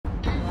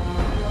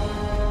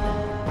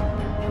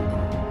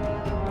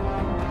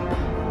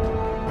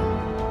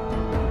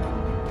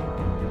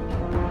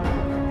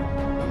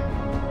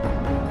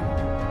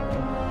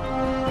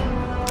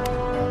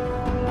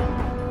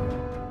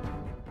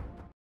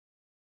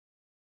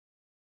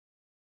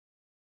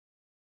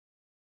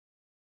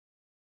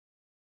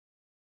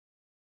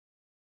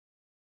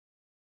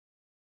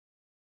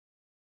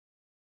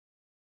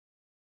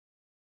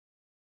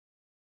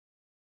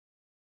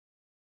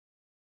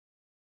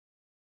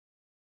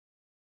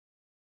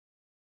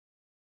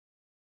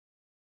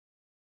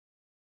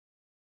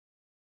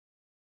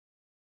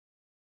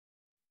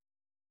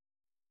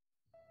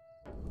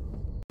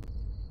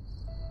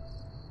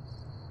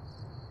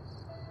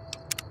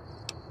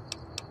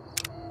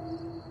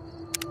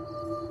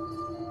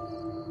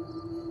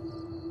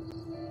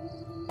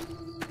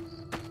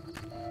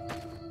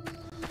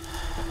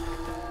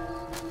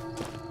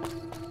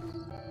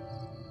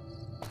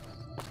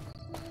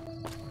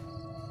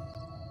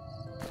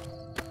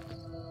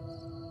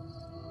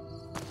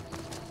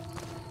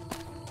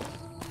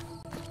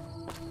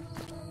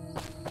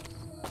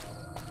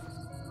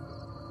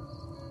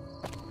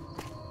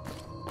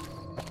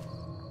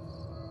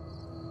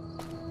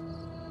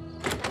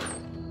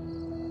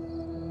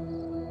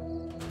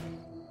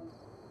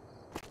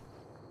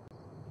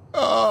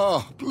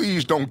Oh,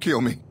 please don't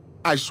kill me.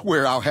 I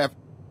swear I'll have...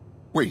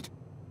 Wait,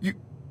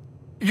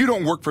 you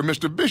don't work for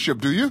Mr. Bishop,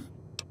 do you?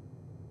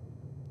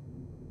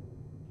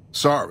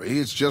 Sorry,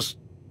 it's just...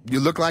 You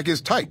look like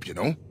his type, you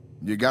know?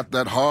 You got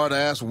that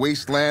hard-ass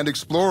wasteland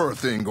explorer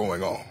thing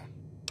going on.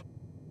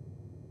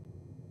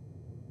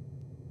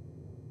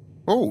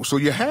 Oh, so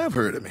you have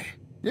heard of me.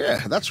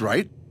 Yeah, that's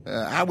right.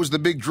 I was the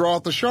big draw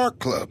at the Shark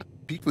Club.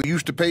 People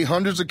used to pay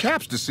hundreds of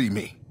caps to see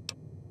me.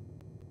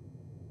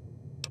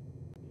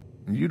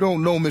 You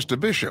don't know Mr.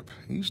 Bishop.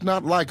 He's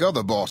not like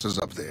other bosses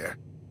up there.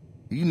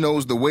 He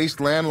knows the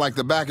wasteland like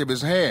the back of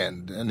his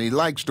hand, and he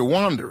likes to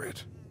wander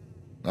it.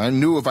 I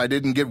knew if I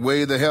didn't get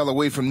way the hell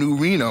away from New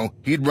Reno,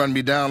 he'd run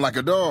me down like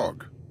a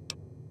dog.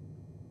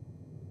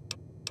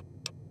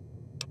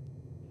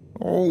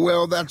 Oh,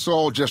 well, that's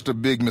all just a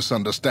big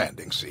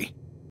misunderstanding, see?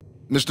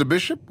 Mr.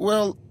 Bishop,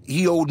 well,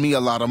 he owed me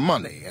a lot of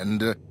money,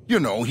 and, you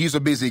know, he's a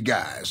busy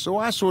guy, so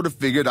I sort of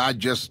figured I'd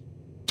just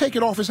take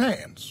it off his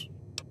hands.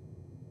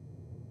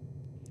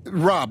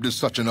 Robbed is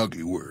such an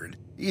ugly word.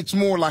 It's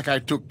more like I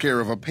took care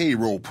of a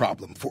payroll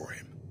problem for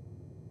him.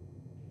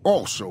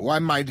 Also, I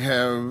might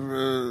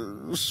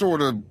have,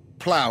 sort of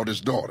plowed his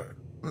daughter.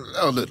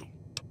 A little.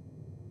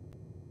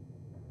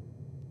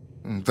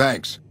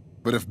 Thanks.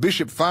 But if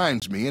Bishop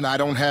finds me and I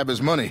don't have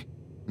his money,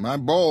 my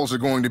balls are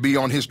going to be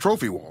on his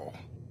trophy wall.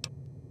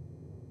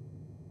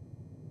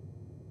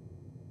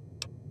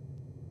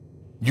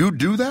 You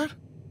do that?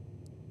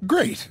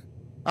 Great.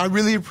 I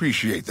really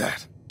appreciate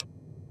that.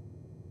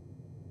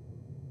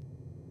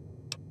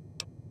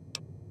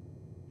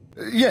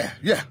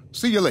 Yeah.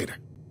 See you later.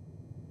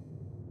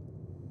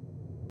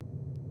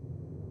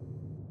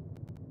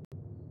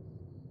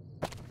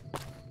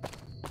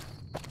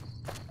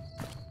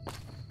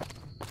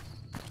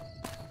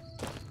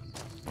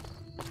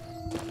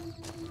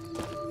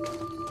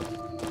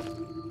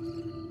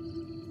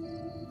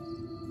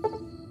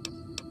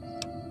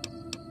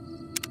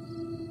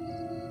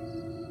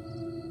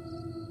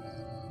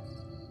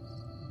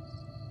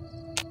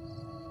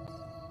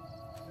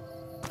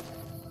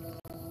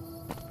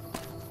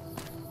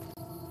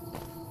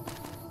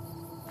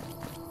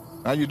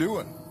 How you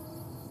doing?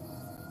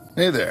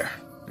 Hey there.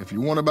 If you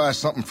want to buy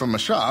something from a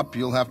shop,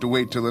 you'll have to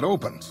wait till it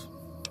opens.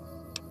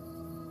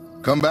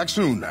 Come back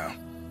soon now.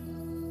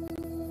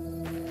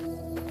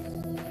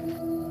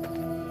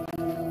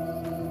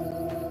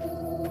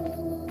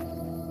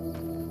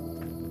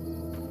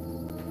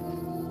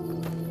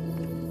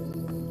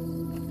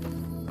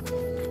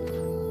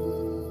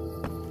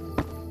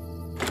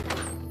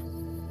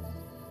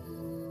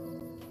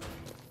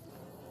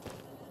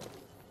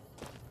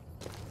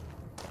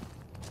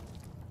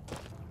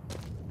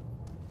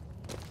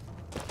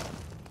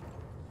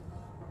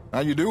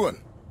 How you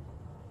doing?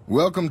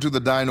 Welcome to the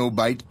Dino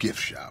Bite gift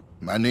shop.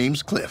 My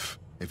name's Cliff.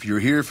 If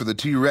you're here for the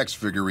T-Rex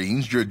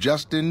figurines, you're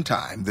just in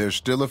time. There's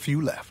still a few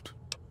left.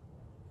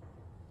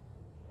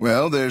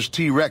 Well, there's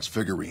T-Rex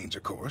figurines,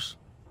 of course.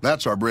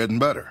 That's our bread and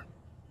butter.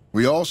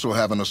 We also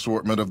have an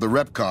assortment of the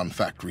Repcon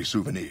factory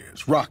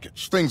souvenirs,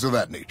 rockets, things of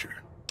that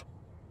nature.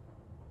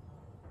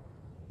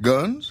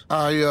 Guns?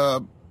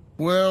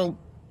 Well,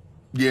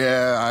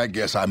 yeah, I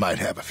guess I might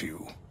have a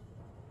few.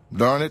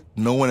 Darn it,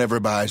 no one ever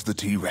buys the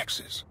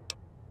T-Rexes.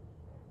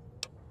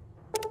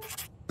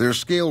 They're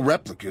scale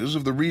replicas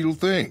of the real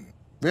thing.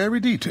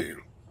 Very detailed.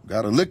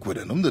 Got a liquid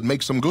in them that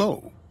makes them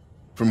glow.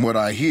 From what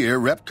I hear,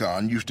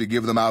 Repcon used to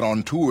give them out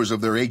on tours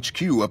of their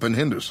HQ up in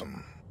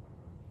Henderson.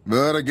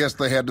 But I guess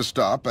they had to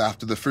stop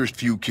after the first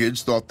few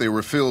kids thought they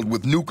were filled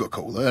with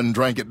Nuka-Cola and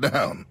drank it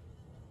down.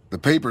 The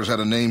papers had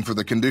a name for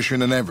the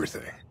condition and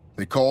everything.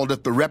 They called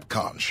it the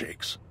Repcon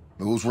Shakes.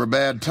 Those were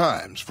bad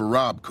times for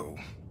Robco.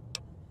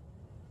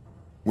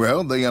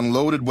 Well, they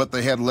unloaded what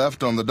they had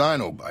left on the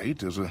Dino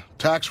Bite as a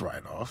tax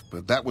write-off,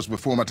 but that was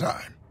before my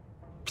time.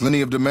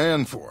 Plenty of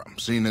demand for them,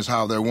 seeing as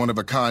how they're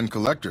one-of-a-kind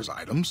collector's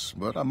items,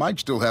 but I might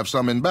still have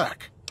some in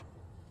back.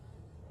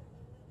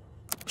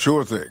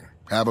 Sure thing.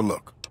 Have a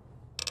look.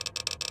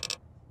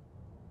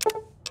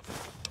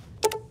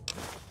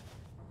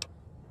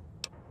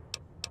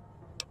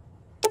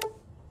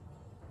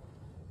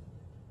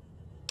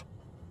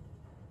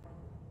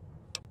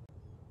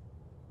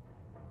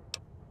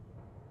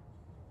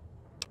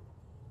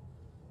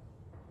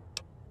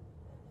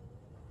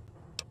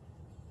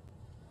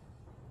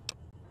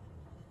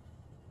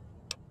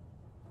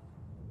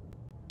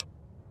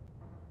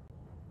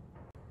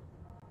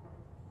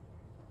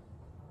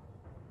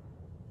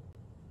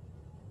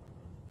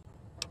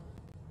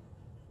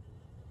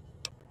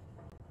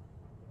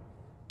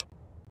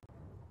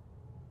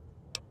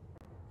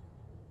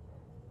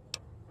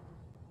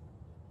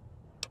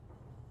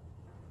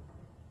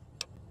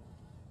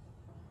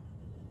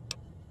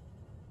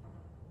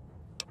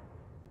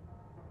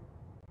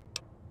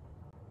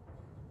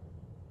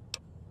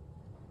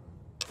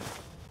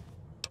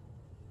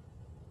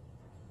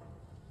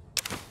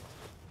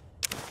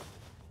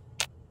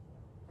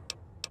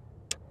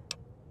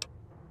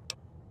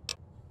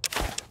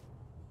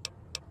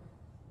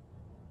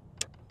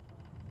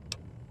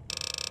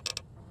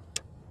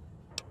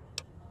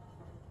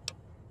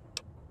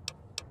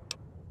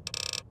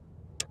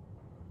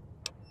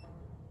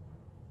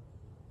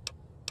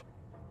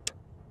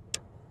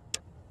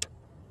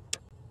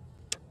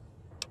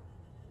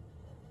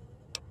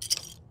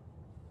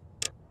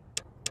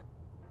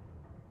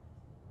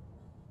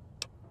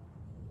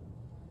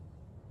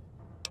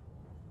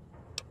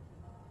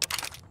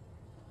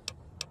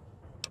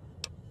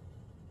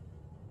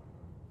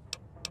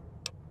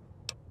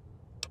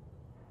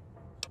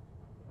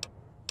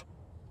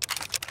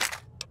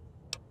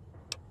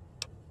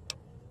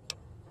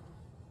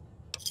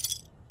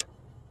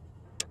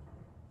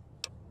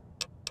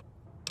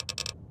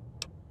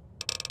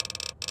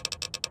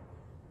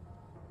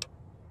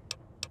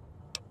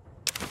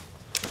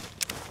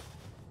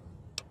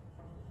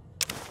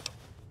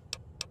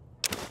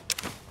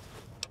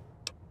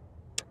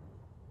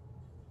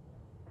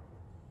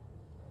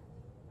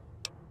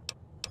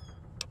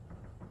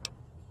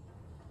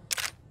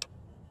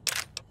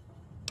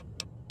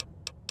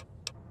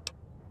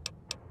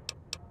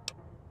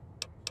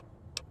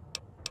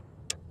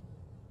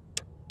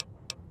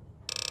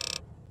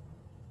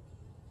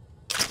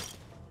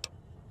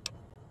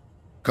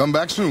 Come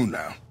back soon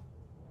now.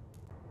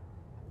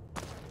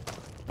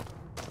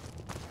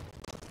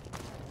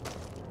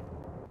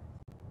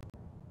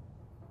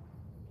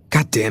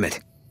 God damn it.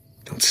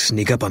 Don't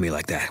sneak up on me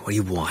like that. What do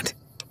you want?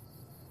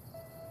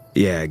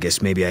 Yeah, I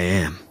guess maybe I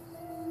am.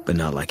 But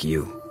not like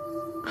you.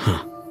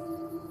 Huh.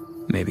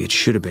 Maybe it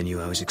should have been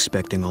you I was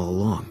expecting all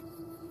along.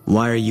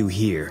 Why are you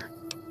here?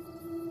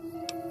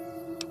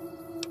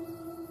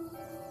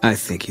 I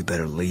think you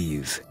better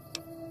leave.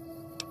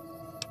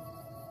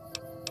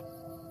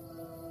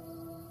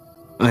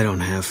 I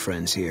don't have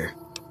friends here.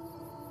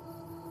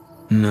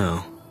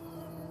 No.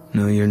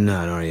 No, you're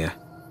not, are you?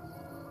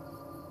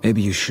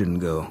 Maybe you shouldn't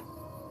go.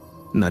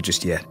 Not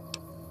just yet.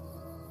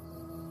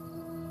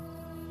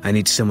 I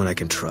need someone I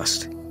can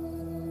trust.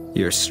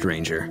 You're a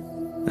stranger.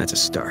 That's a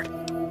start.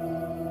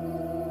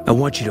 I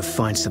want you to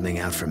find something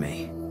out for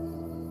me.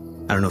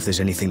 I don't know if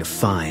there's anything to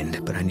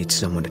find, but I need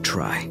someone to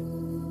try.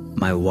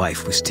 My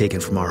wife was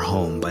taken from our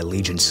home by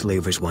Legion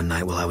slavers one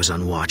night while I was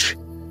on watch.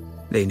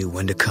 They knew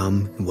when to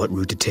come and what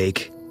route to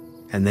take,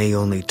 and they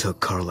only took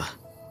Carla.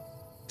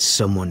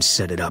 Someone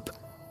set it up.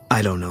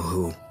 I don't know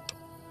who.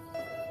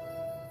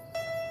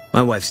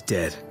 My wife's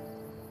dead.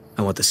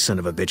 I want the son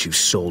of a bitch who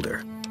sold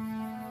her.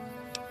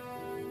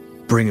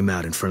 Bring him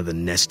out in front of the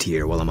nest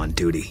here while I'm on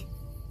duty.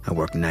 I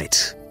work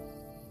nights.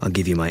 I'll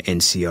give you my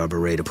NCR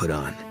beret to put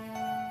on.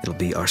 It'll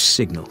be our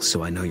signal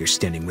so I know you're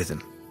standing with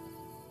him.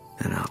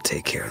 And I'll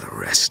take care of the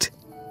rest.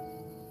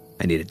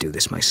 I need to do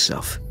this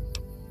myself.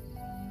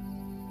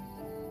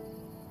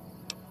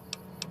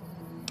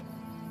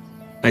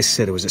 I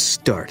said it was a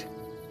start.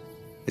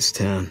 This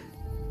town,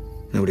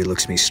 nobody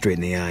looks me straight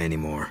in the eye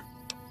anymore.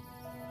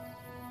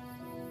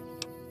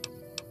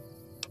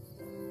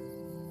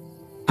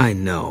 I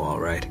know, all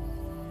right.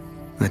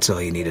 That's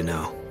all you need to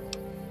know.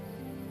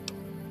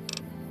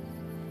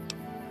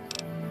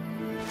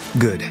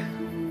 Good.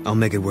 I'll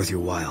make it worth your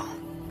while.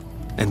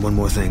 And one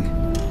more thing.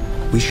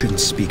 We shouldn't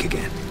speak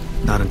again.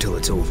 Not until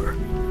it's over.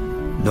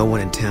 No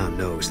one in town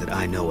knows that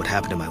I know what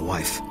happened to my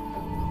wife.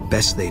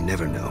 Best they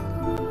never know.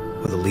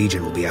 Or the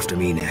Legion will be after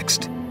me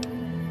next.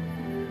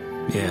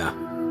 Yeah.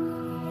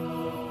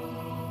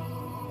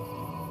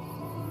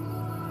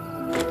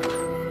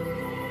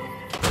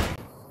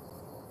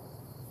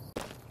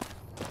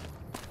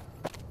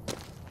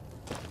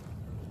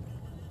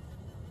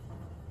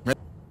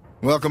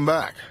 Welcome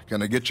back.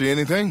 Can I get you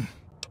anything?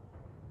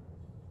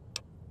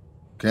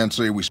 Can't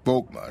say we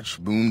spoke much.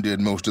 Boone did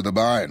most of the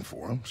buying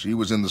for him. She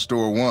was in the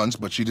store once,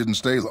 but she didn't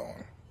stay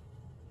long.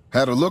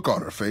 Had a look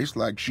on her face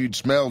like she'd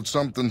smelled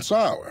something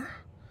sour.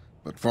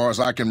 But far as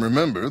I can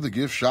remember, the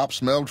gift shop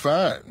smelled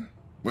fine.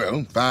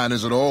 Well, fine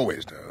as it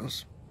always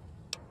does.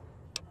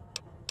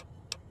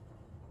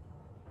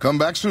 Come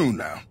back soon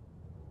now.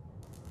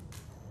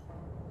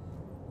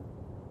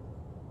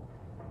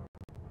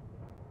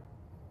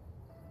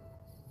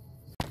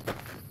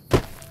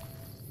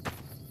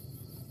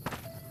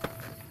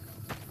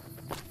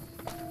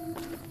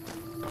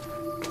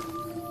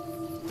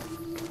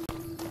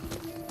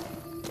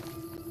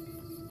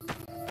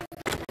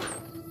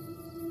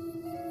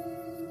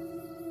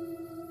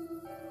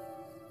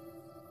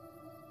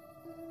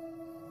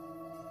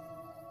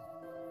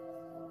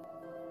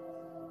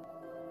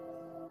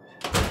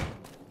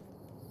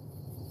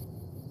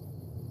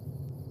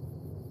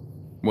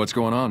 What's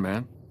going on,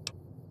 man?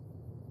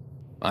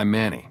 I'm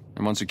Manny.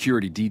 I'm on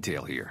security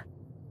detail here.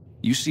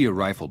 You see a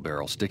rifle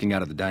barrel sticking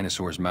out of the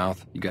dinosaur's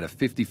mouth, you got a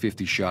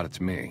 50-50 shot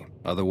it's me.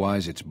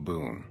 Otherwise, it's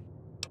Boone.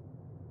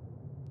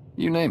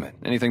 You name it.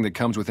 Anything that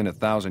comes within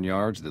 1,000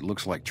 yards that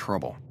looks like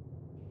trouble.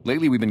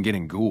 Lately, we've been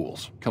getting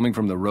ghouls, coming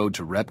from the road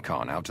to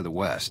REPCON out to the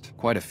west.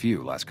 Quite a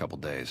few last couple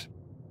days.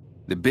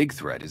 The big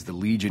threat is the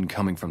Legion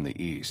coming from the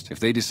east.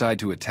 If they decide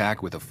to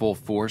attack with a full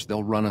force,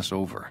 they'll run us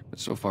over. But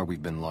so far,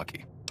 we've been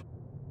lucky.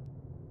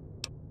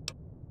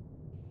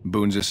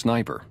 Boone's a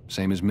sniper,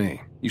 same as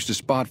me. Used to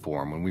spot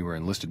for him when we were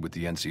enlisted with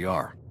the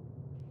NCR.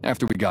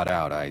 After we got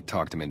out, I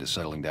talked him into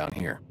settling down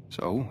here.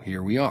 So,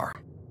 here we are.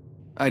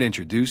 I'd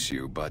introduce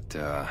you, but,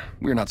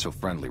 we're not so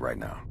friendly right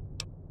now.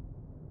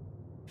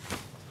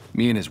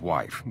 Me and his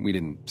wife, we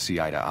didn't see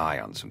eye to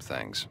eye on some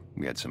things.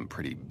 We had some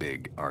pretty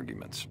big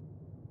arguments.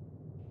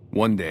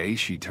 One day,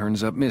 she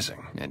turns up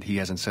missing, and he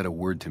hasn't said a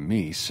word to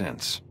me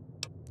since.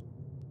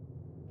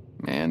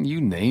 Man,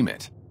 you name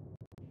it.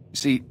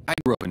 See, I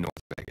grew up in North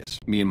Vegas.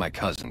 Me and my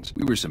cousins.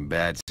 We were some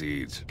bad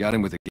seeds. Got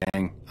in with a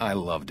gang. I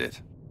loved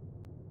it.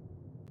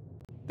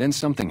 Then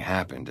something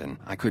happened, and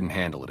I couldn't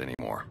handle it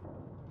anymore.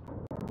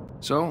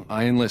 So,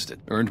 I enlisted,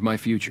 earned my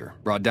future,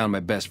 brought down my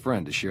best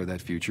friend to share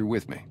that future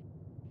with me.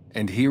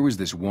 And here was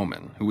this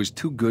woman, who was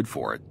too good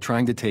for it,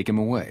 trying to take him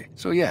away.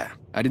 So yeah,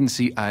 I didn't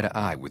see eye to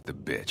eye with the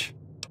bitch.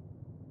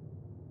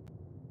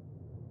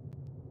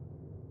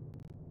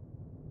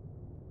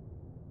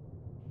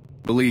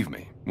 Believe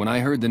me, when I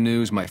heard the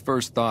news, my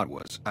first thought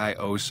was, I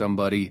owe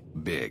somebody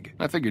big.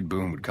 I figured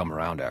Boone would come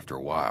around after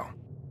a while.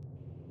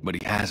 But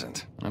he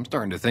hasn't. I'm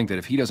starting to think that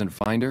if he doesn't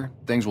find her,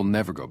 things will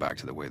never go back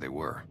to the way they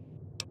were.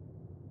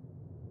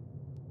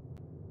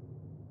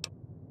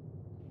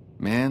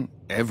 Man,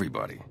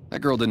 Everybody. That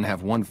girl didn't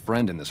have one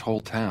friend in this whole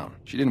town.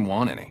 She didn't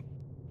want any.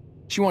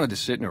 She wanted to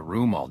sit in her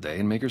room all day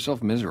and make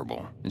herself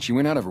miserable, and she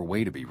went out of her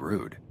way to be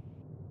rude.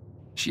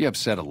 She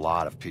upset a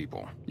lot of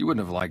people. You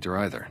wouldn't have liked her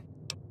either.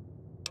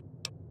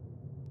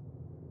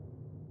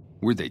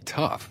 Were they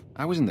tough?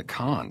 I was in the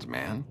cons,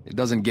 man. It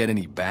doesn't get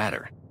any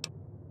badder.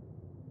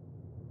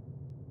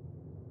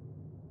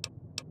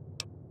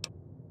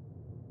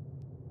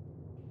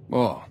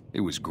 Oh,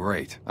 it was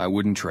great. I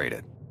wouldn't trade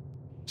it.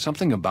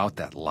 Something about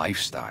that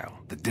lifestyle,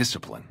 the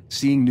discipline,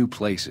 seeing new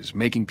places,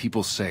 making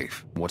people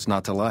safe. What's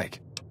not to like?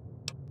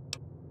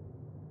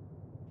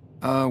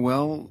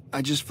 Well,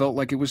 I just felt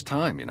like it was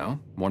time, you know?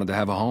 Wanted to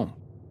have a home.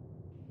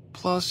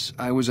 Plus,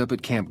 I was up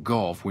at Camp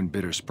Golf when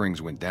Bitter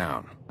Springs went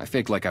down. I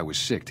faked like I was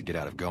sick to get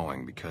out of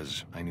going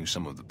because I knew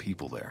some of the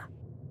people there.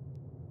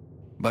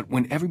 But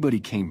when everybody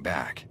came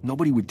back,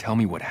 nobody would tell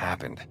me what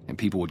happened, and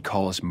people would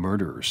call us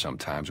murderers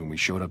sometimes when we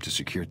showed up to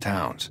secure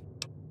towns.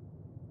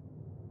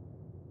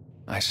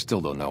 I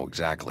still don't know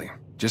exactly,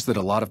 just that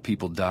a lot of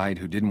people died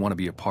who didn't want to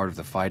be a part of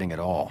the fighting at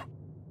all.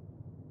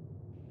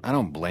 I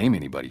don't blame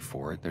anybody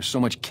for it. There's so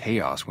much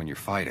chaos when you're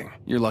fighting.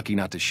 You're lucky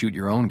not to shoot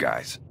your own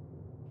guys.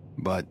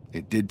 But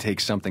it did take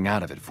something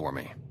out of it for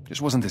me.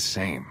 Just wasn't the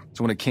same.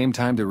 So when it came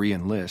time to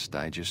re-enlist,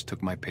 I just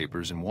took my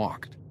papers and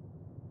walked.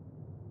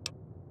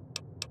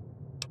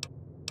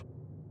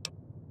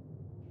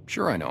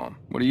 Sure, I know him.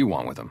 What do you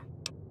want with him?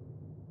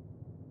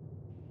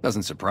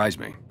 Doesn't surprise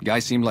me. The guy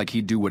seemed like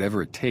he'd do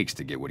whatever it takes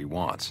to get what he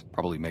wants.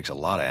 Probably makes a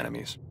lot of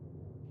enemies.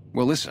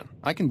 Well, listen,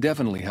 I can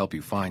definitely help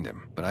you find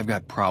him, but I've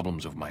got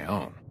problems of my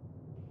own.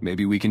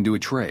 Maybe we can do a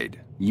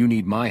trade. You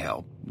need my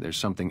help. There's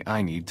something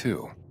I need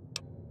too.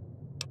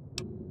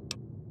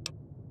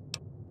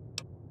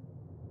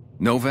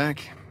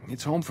 Novak,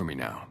 it's home for me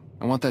now.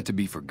 I want that to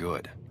be for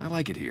good. I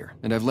like it here,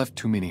 and I've left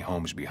too many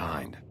homes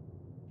behind.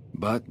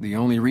 But the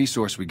only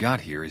resource we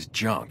got here is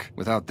junk.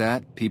 Without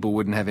that, people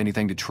wouldn't have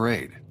anything to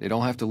trade. They'd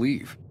all have to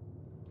leave.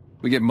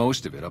 We get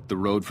most of it up the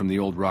road from the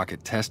old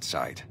rocket test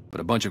site,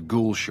 but a bunch of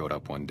ghouls showed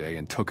up one day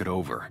and took it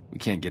over. We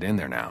can't get in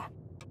there now.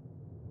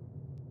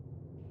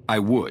 I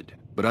would,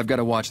 but I've got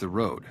to watch the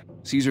road.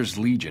 Caesar's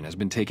Legion has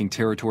been taking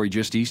territory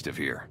just east of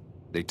here.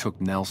 They took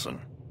Nelson.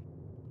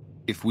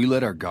 If we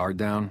let our guard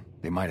down,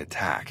 they might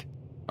attack.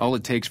 All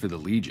it takes for the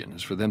Legion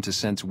is for them to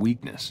sense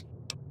weakness.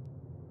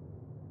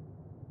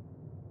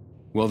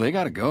 Well, they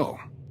gotta go,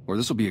 or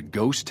this'll be a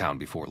ghost town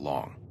before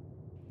long.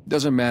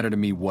 Doesn't matter to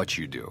me what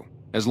you do.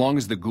 As long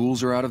as the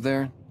ghouls are out of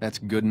there, that's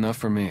good enough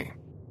for me.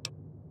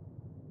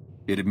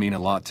 It'd mean a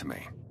lot to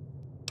me.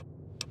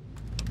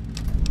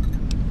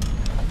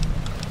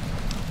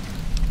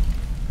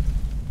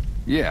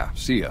 Yeah,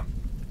 see ya.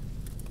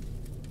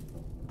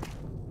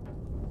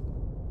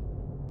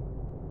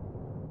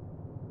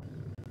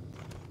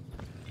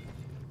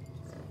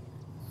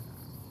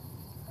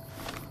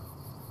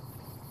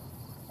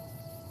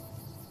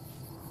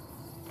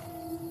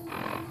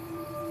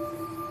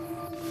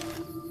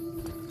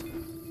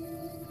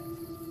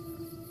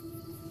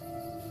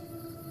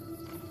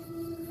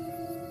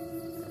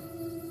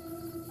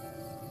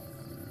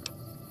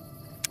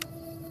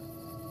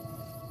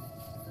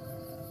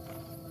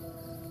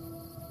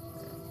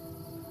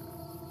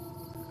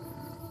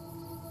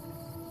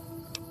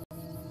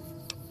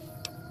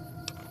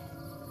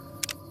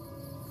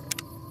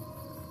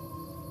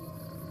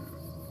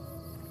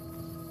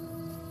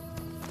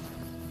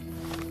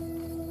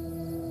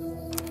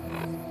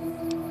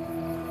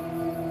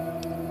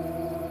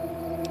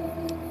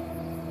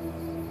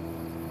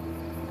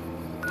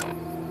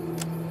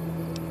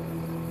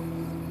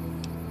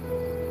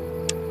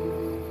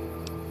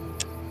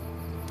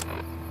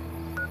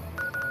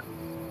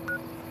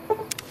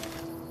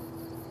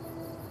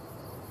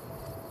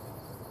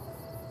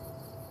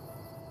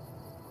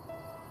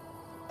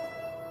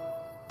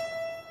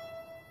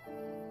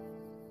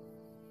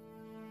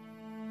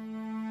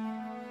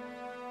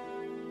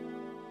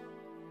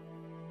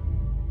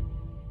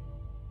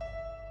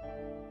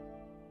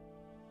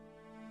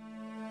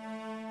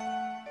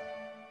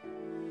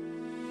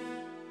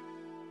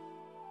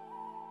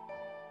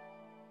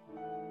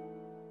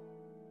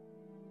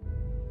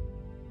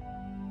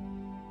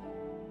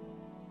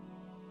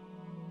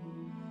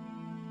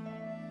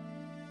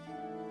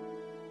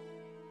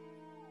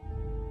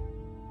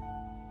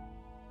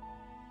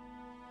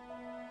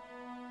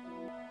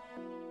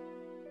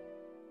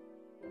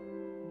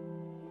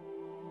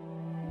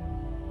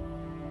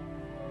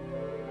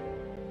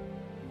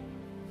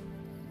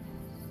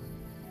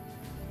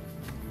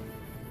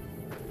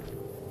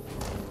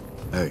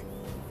 Hey,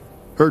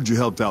 heard you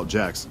helped out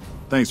Jackson.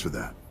 Thanks for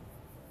that.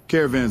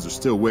 Caravans are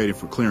still waiting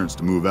for clearance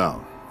to move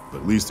out, but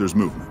at least there's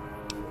movement.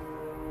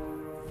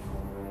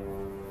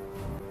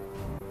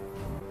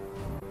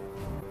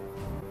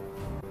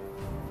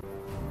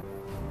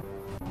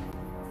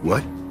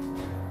 What?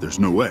 There's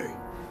no way.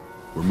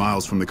 We're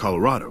miles from the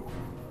Colorado.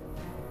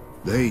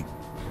 They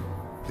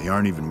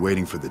aren't even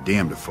waiting for the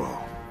dam to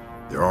fall.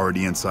 They're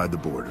already inside the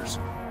borders.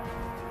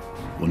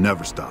 We'll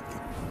never stop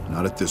them.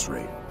 Not at this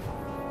rate.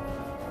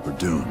 We're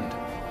doomed.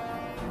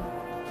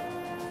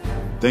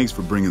 Thanks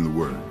for bringing the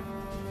word.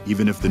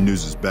 Even if the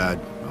news is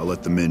bad, I'll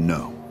let the men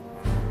know.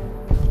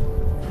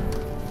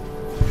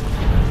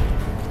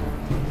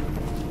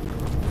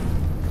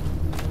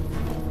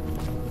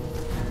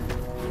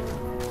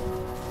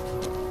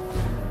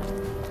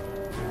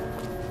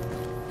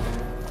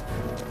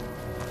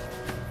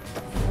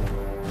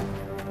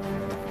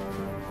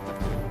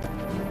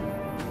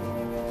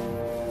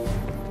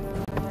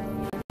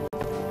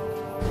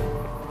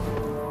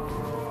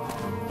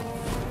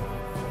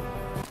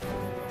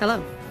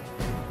 Hello.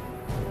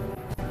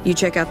 You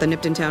check out the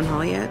Nipton Town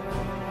Hall yet?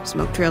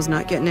 Smoke trail's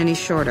not getting any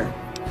shorter.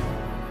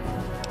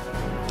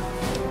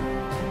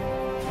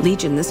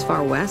 Legion this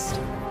far west?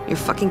 You're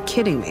fucking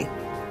kidding me.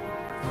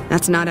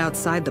 That's not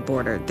outside the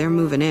border. They're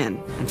moving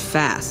in, and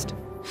fast.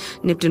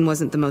 Nipton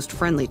wasn't the most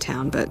friendly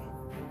town, but...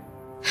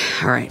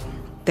 Alright,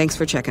 thanks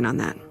for checking on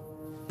that.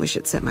 Wish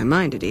it set my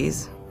mind at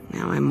ease.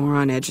 Now I'm more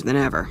on edge than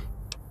ever.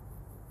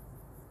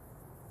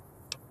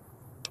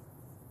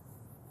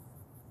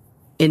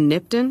 In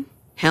Nipton?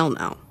 Hell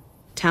no.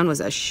 Town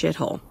was a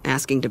shithole,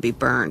 asking to be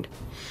burned.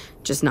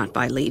 Just not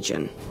by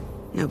Legion.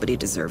 Nobody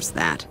deserves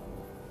that.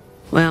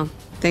 Well,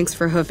 thanks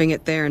for hoofing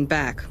it there and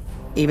back,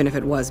 even if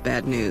it was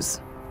bad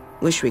news.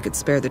 Wish we could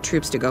spare the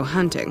troops to go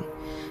hunting,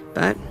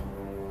 but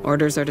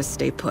orders are to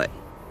stay put.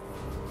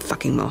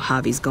 Fucking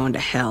Mojave's going to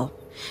hell,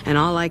 and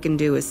all I can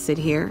do is sit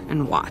here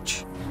and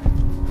watch.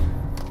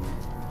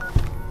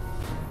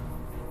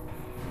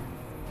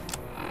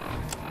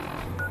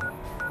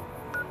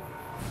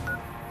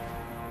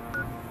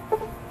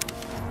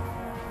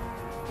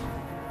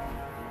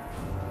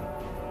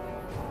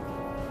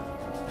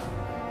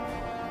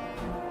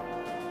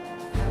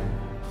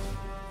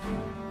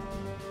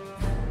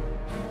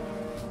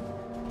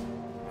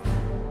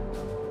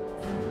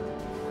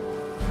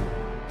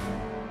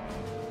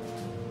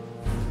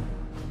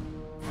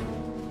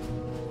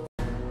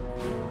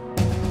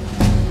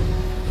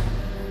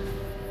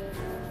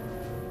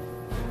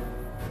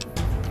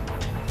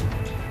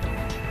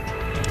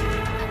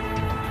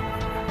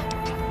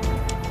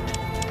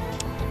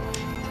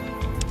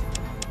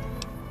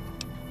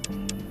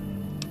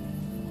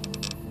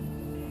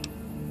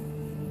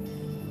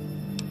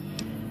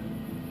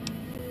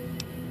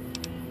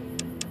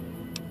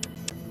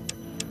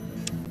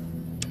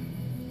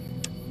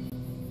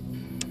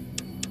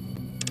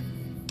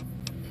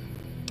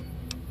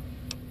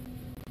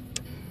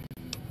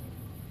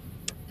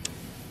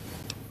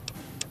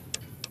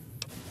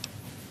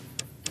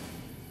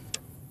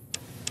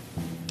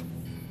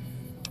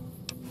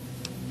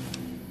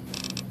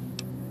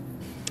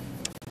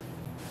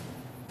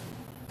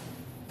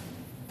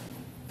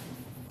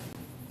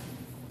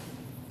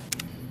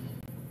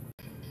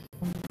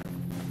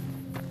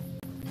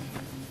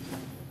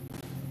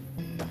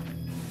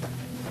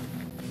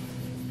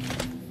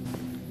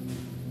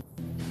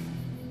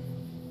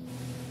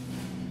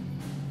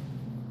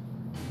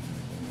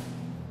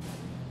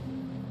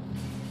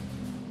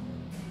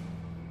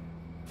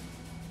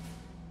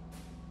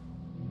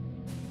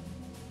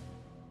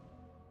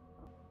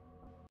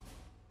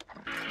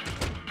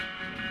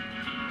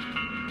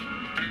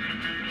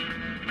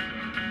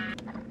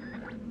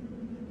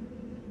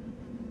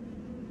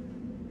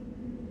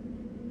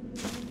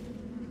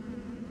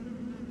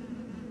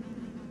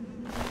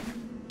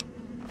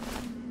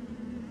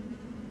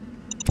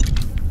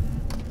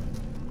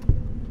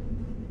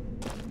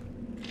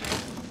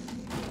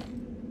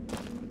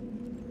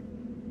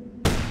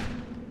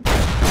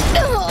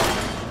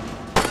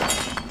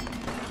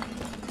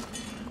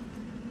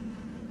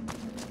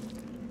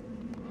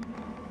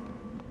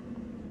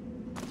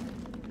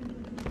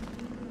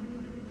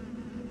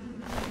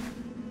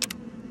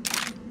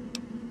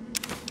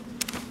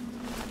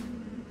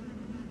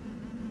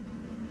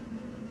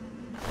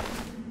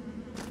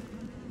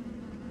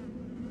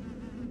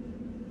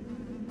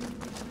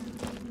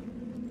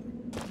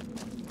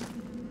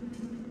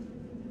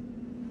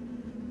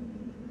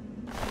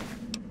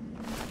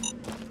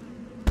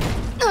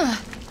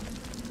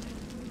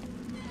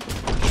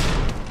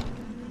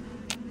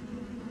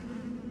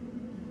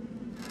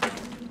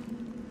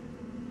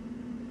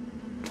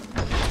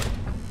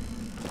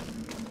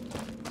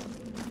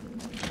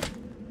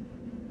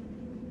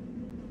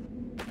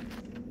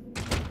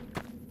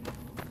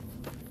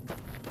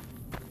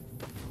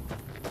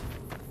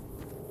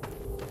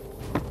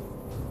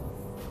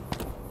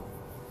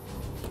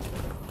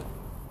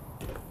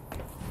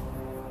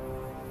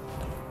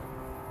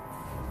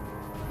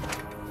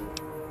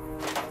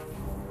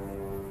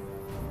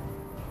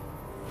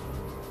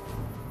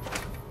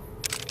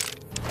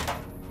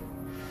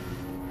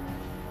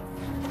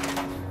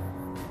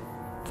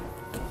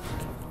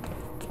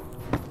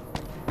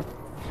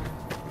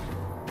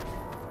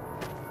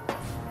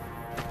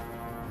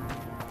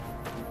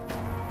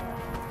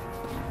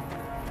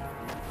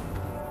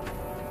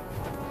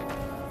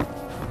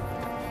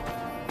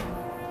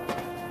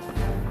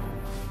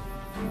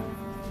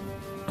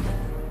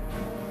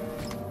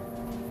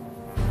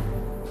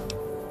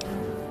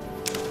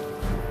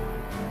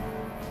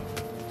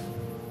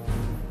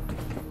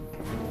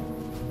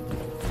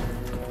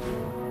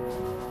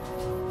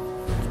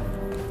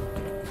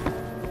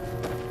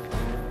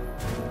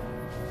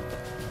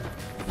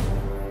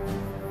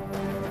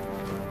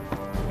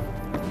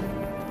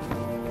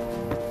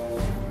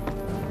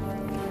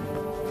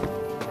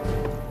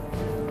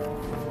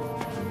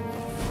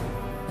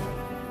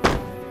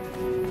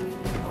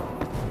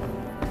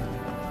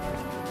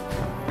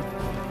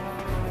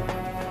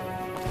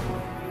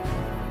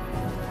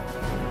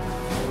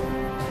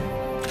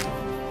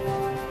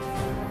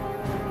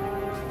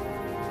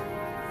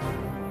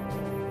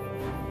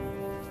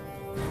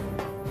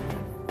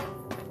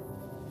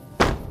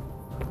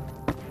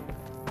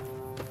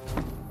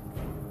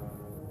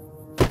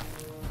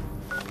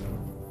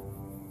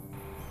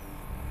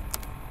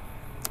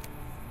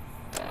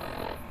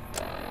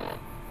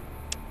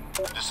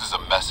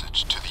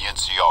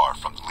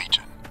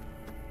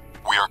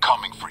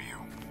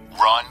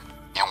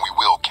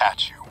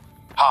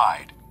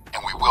 Hide,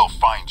 and we will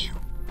find you.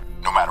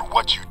 No matter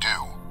what you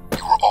do,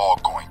 you are all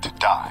going to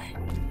die.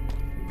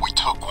 We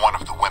took one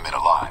of the women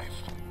alive.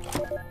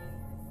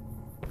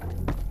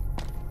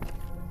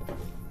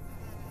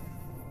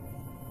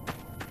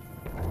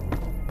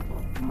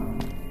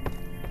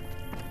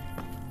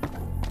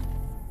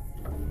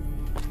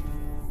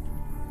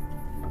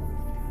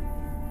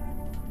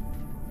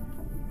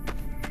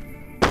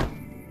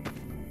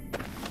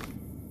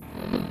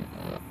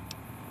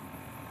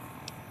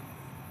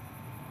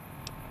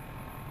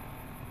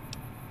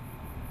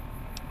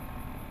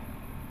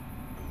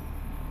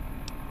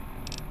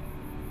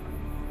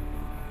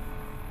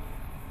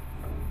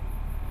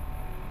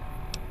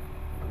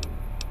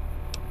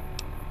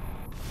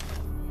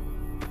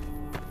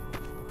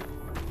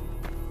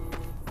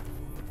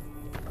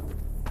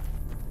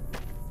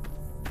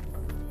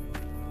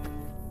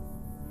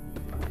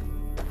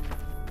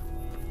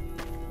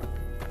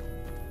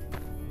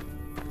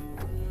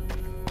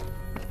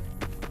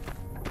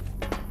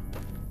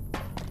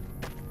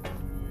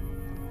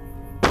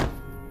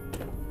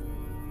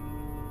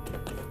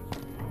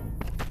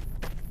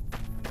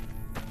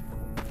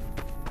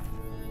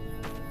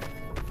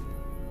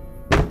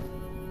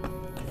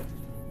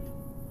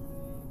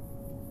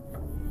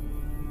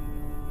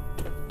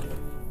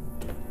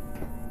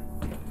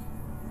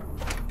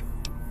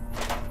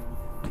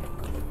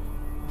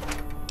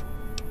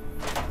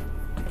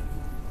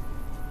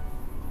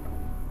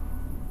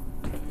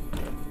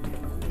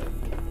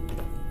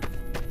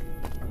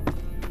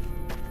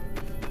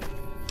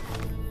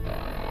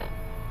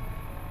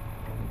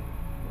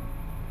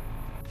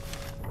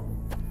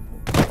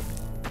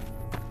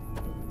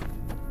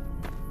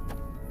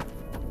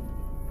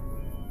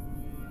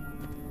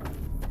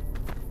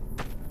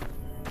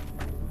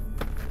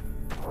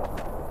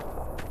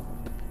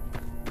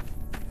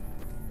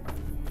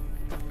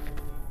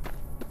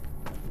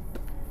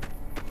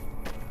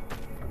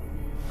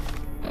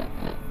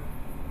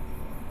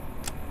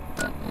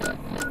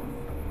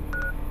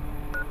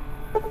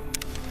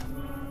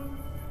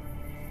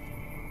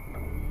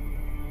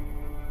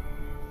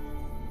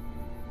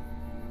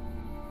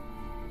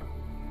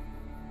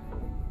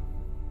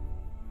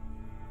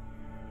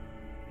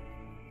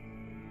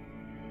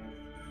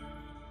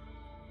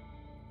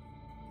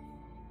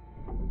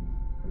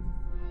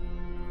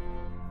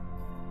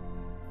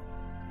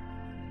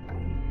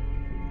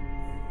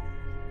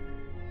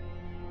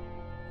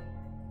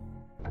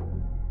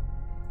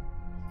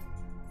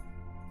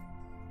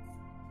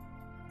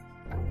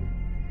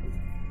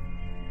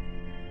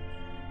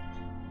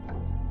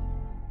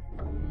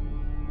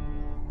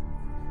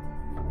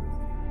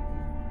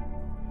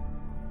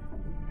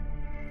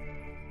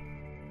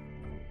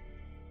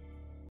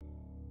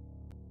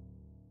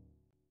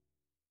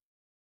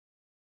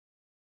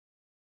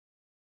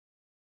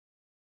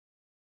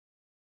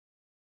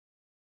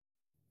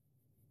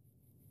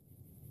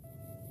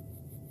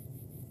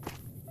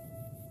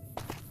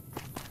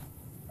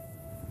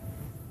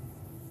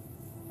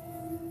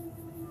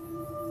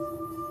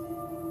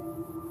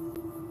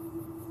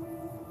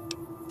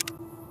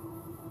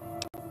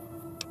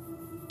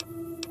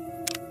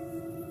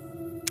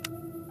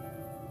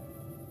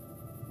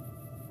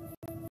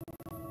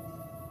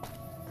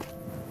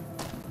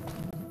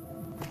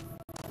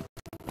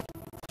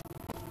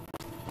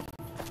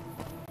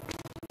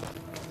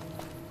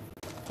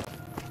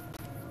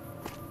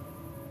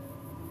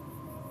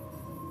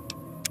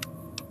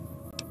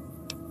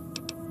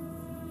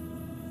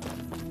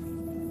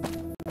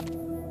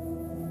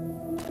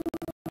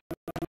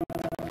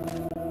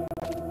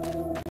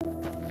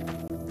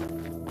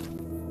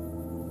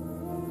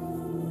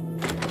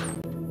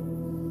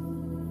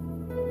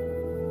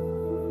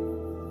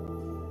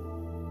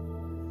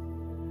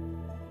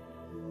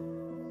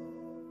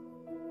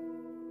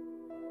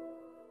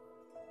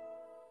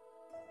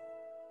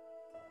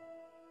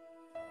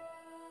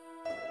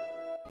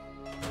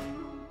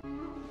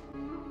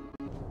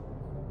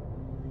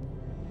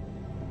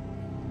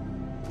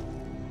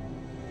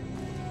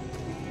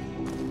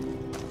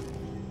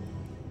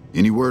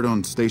 Any word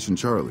on Station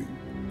Charlie?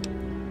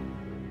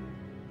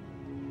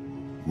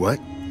 What?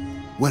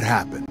 What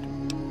happened?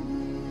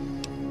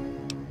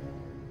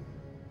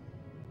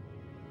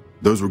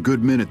 Those were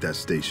good men at that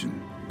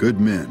station. Good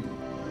men.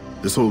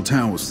 This whole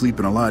town was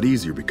sleeping a lot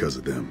easier because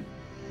of them.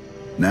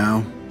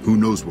 Now, who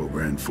knows what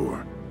we're in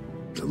for?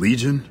 The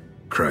Legion?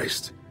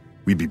 Christ.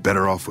 We'd be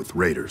better off with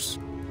raiders.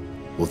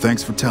 Well,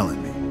 thanks for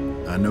telling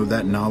me. I know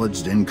that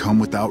knowledge didn't come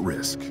without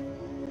risk.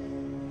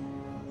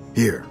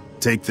 Here,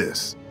 take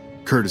this.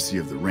 Courtesy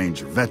of the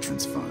Ranger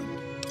Veterans Fund.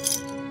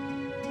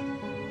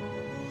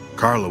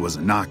 Carla was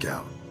a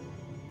knockout.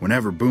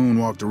 Whenever Boone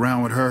walked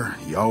around with her,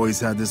 he always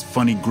had this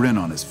funny grin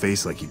on his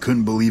face like he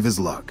couldn't believe his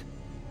luck.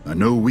 I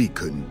know we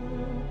couldn't.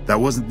 That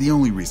wasn't the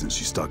only reason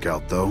she stuck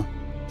out, though.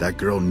 That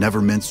girl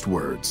never minced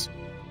words.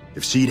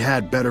 If she'd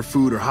had better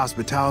food or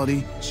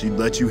hospitality, she'd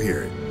let you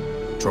hear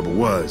it. Trouble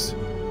was,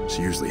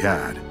 she usually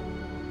had.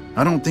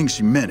 I don't think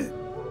she meant it.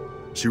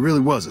 She really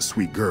was a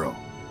sweet girl.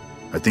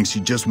 I think she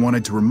just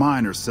wanted to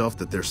remind herself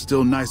that there's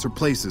still nicer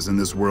places in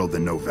this world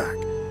than Novak.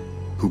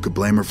 Who could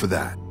blame her for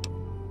that?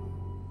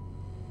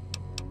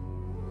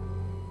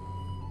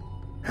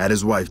 Had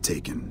his wife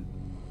taken.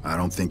 I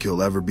don't think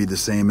he'll ever be the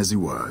same as he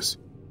was.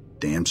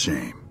 Damn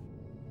shame.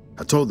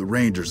 I told the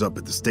Rangers up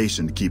at the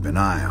station to keep an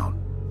eye out,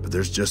 but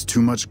there's just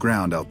too much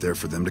ground out there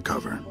for them to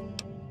cover.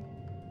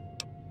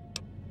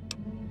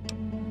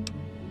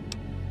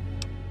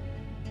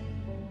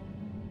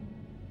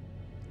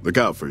 Look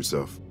out for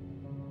yourself.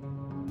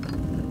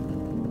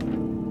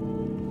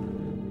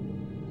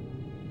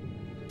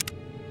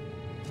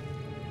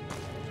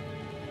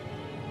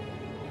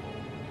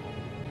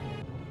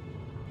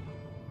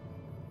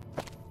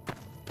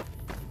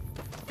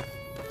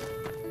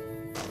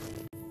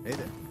 Hey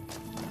there.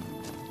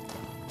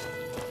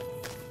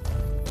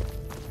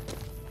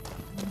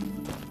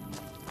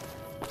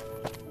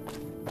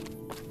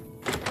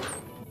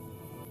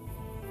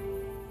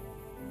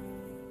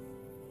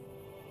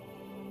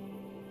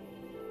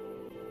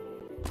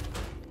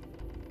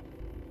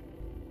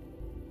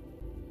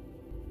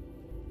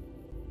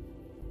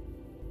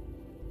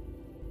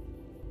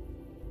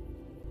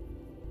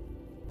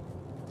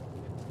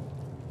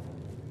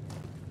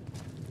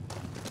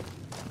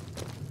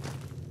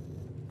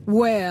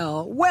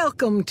 Well,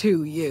 welcome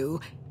to you.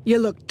 You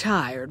look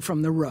tired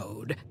from the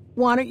road.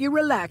 Why don't you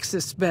relax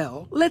a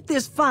spell? Let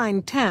this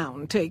fine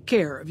town take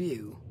care of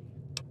you.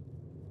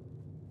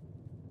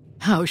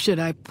 How should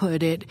I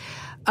put it?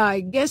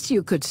 I guess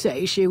you could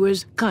say she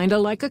was kinda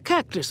like a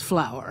cactus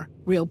flower.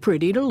 Real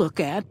pretty to look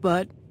at,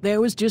 but there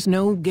was just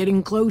no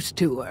getting close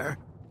to her.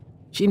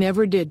 She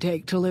never did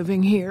take to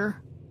living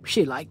here.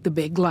 She liked the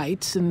big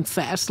lights and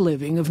fast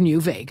living of New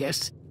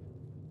Vegas.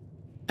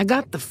 I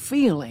got the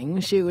feeling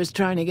she was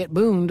trying to get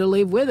Boone to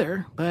leave with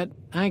her, but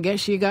I guess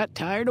she got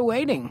tired of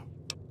waiting.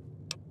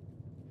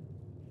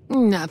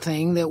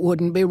 Nothing that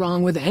wouldn't be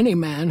wrong with any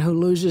man who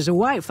loses a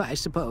wife, I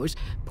suppose.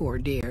 Poor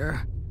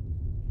dear.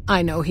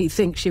 I know he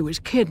thinks she was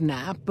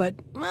kidnapped, but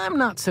I'm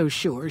not so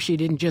sure she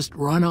didn't just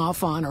run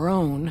off on her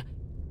own.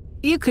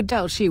 You could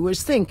tell she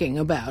was thinking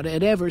about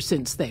it ever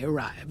since they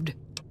arrived.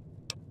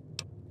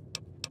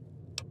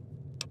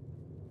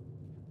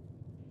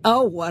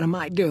 Oh, what am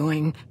I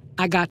doing?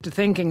 I got to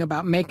thinking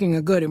about making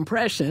a good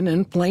impression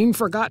and plain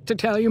forgot to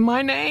tell you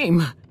my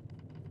name.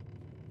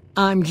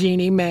 I'm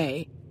Jeannie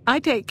May. I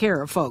take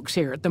care of folks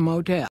here at the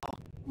motel,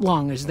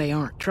 long as they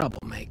aren't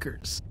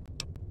troublemakers.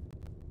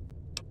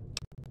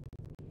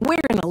 We're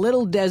in a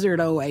little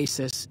desert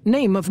oasis,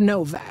 name of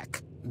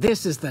Novak.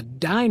 This is the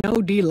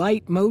Dino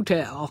Delight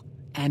Motel,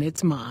 and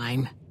it's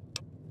mine.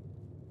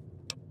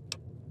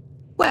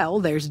 Well,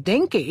 there's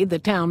Dinky, the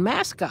town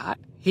mascot.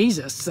 He's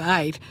a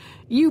sight.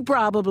 You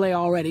probably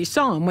already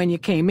saw him when you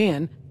came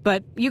in,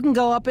 but you can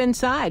go up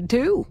inside,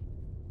 too.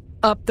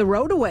 Up the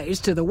road a ways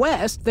to the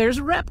west, there's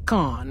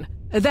RepCon.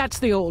 That's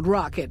the old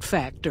rocket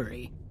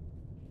factory.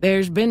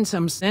 There's been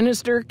some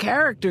sinister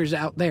characters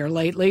out there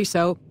lately,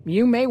 so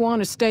you may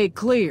want to stay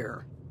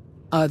clear.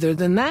 Other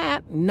than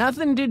that,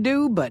 nothing to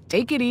do but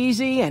take it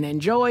easy and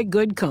enjoy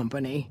good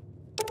company.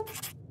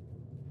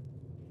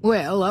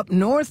 Well, up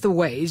north a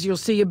ways, you'll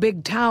see a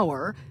big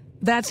tower.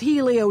 That's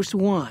Helios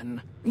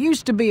 1.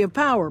 Used to be a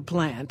power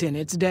plant in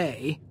its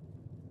day.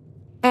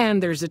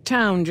 And there's a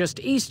town just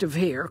east of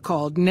here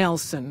called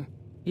Nelson.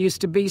 Used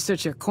to be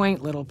such a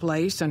quaint little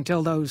place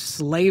until those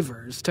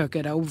slavers took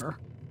it over.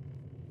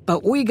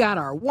 But we got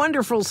our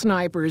wonderful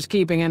snipers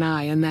keeping an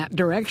eye in that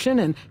direction,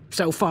 and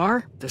so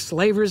far, the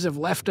slavers have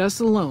left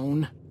us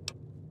alone.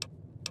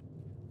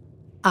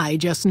 I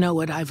just know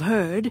what I've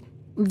heard.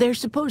 There's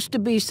supposed to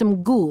be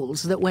some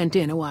ghouls that went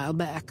in a while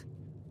back.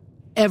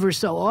 Ever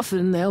so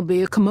often, there'll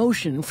be a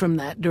commotion from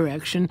that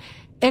direction,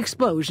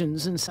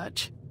 explosions and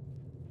such.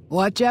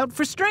 Watch out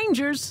for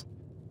strangers.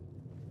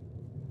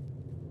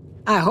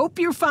 I hope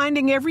you're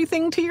finding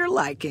everything to your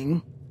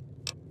liking.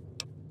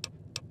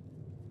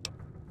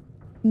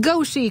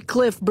 Go see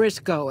Cliff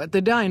Briscoe at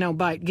the Dino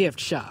Bite gift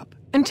shop,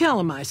 and tell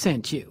him I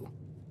sent you.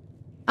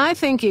 I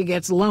think he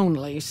gets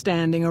lonely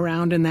standing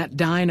around in that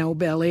dino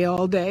belly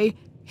all day.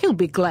 He'll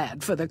be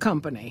glad for the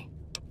company.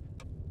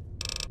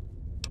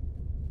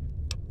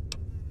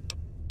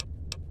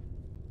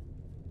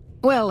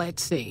 Well,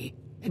 let's see.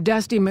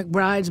 Dusty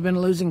McBride's been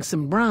losing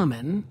some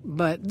Brahmin,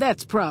 but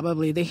that's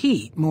probably the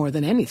heat more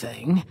than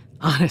anything.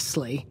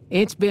 Honestly,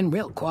 it's been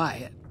real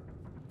quiet.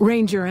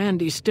 Ranger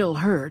Andy's still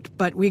hurt,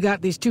 but we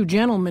got these two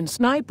gentlemen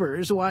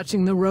snipers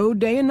watching the road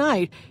day and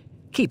night,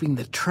 keeping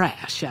the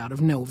trash out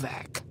of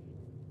Novak.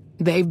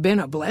 They've been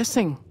a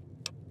blessing.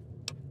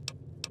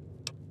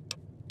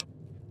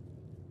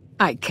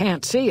 I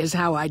can't see as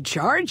how I'd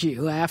charge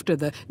you after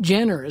the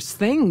generous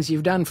things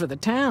you've done for the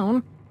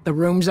town. The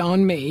room's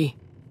on me.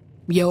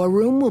 Your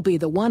room will be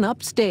the one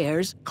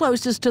upstairs,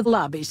 closest to the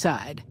lobby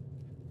side.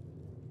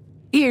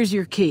 Here's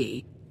your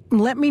key.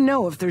 Let me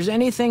know if there's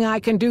anything I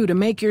can do to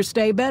make your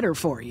stay better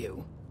for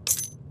you.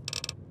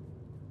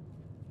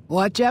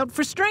 Watch out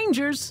for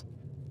strangers.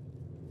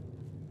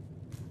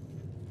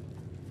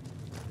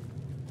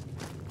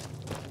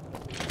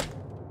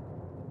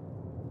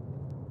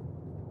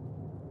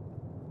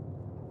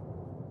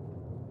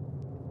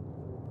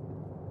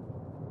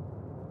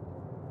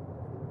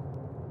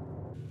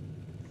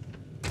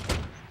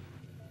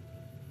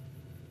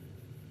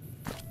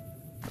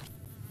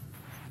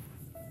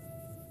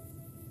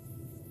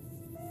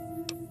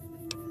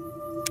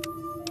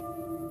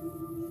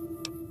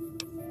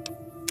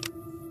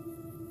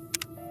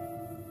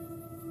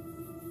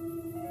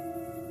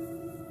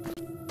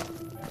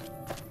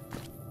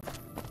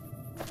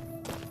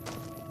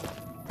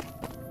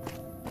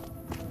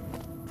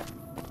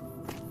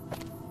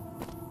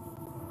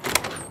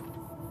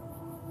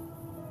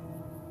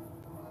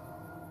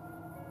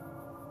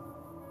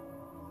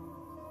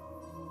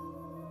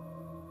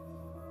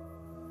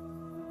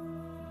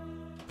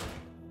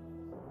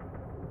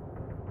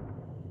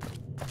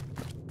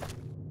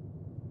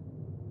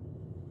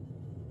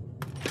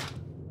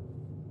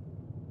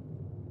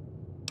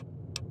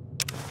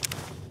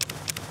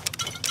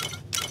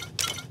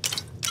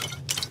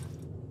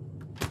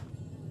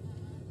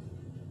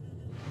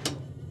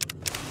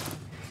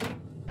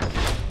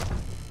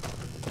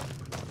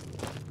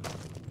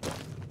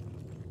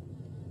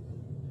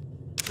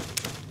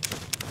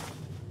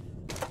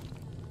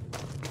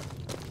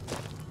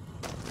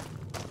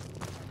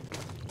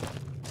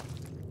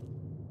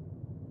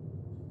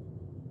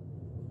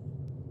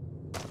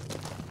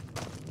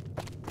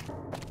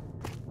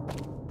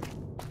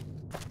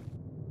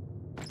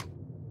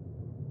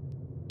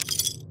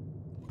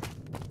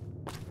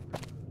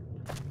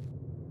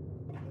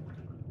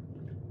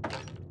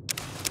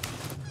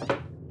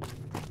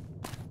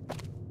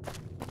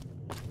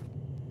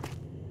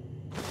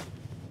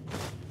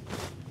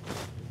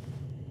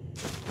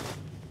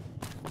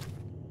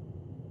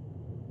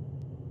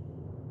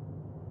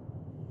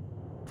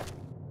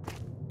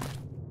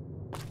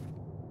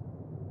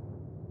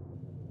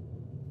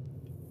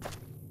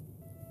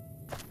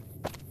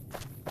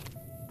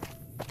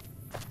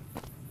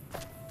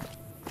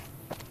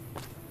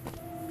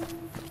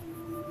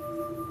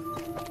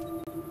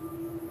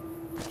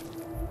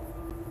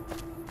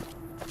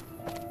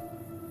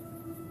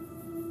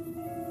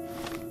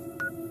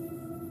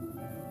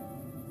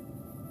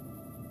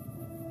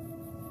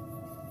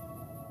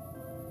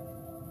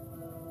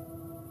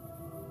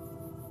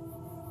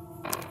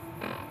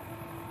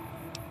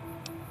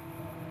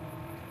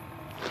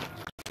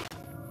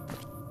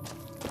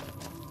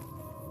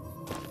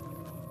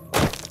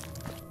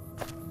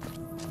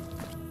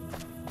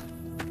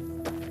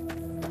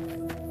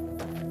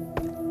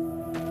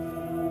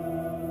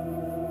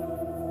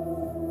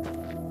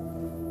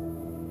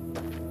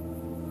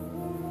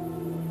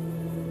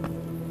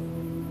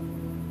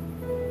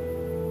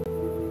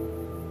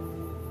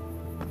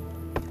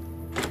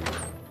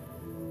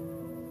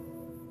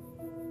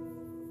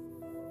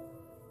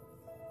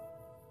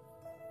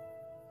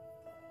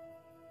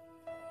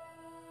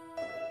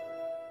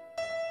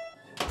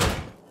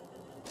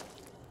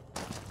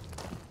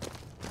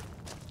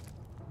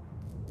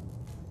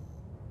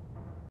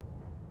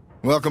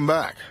 Welcome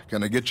back.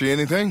 Can I get you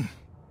anything?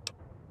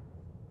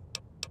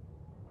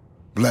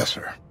 Bless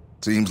her.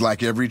 Seems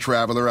like every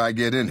traveler I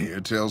get in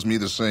here tells me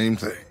the same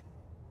thing.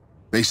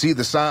 They see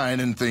the sign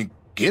and think,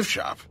 gift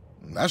shop?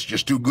 That's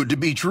just too good to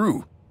be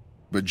true.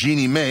 But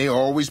Jeannie May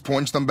always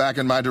points them back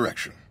in my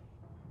direction.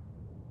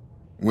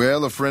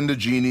 Well, a friend of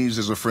Jeannie's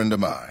is a friend of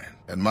mine,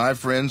 and my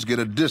friends get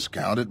a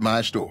discount at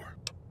my store.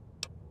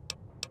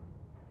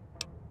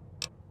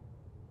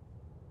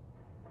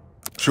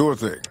 Sure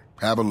thing.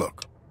 Have a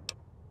look.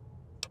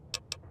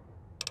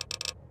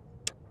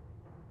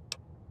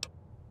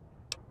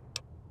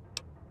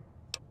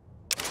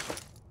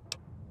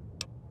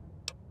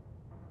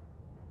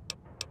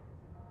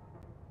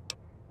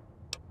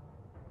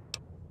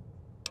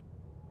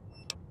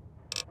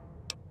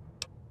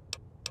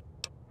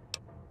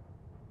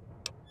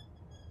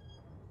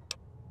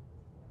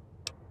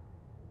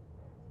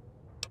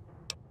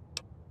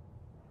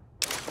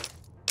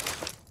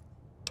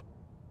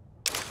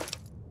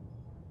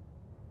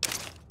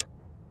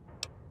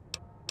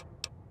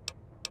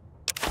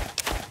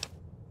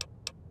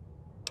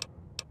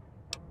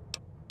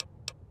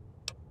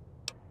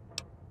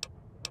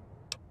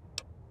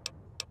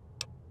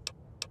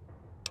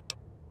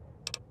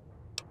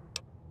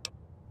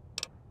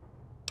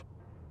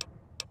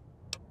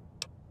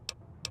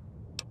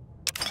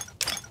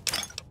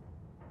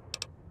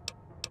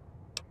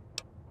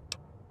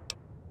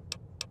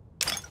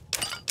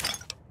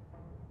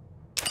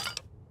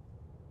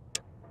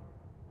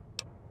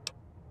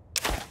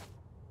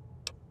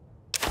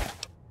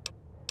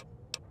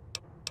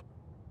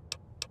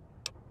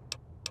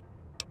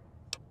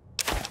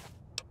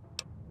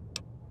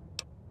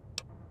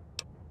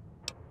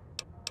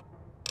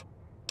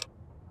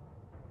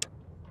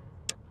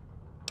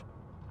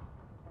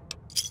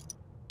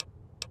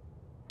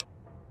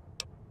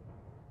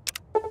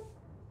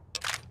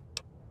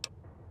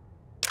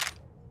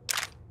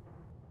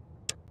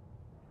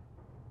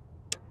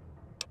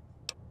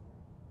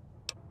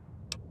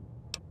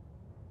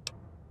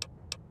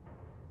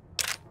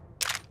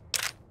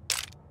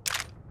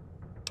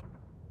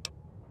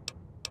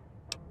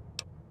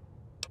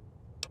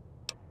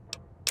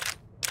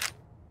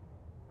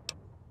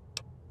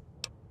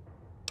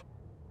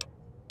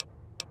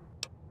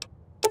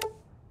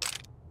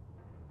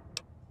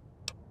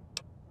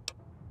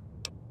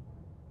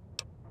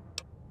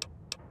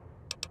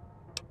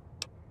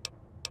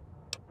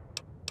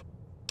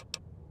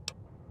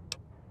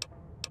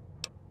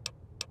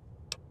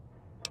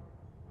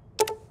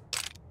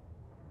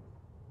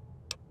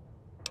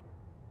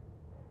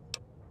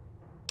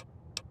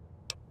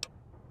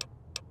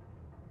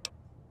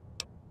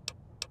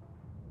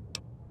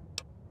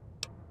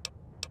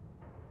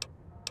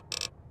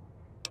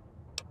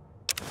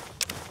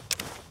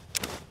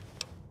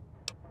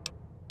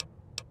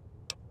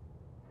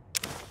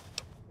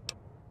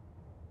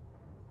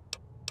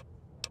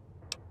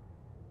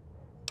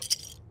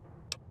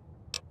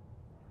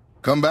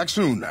 Come back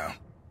soon now.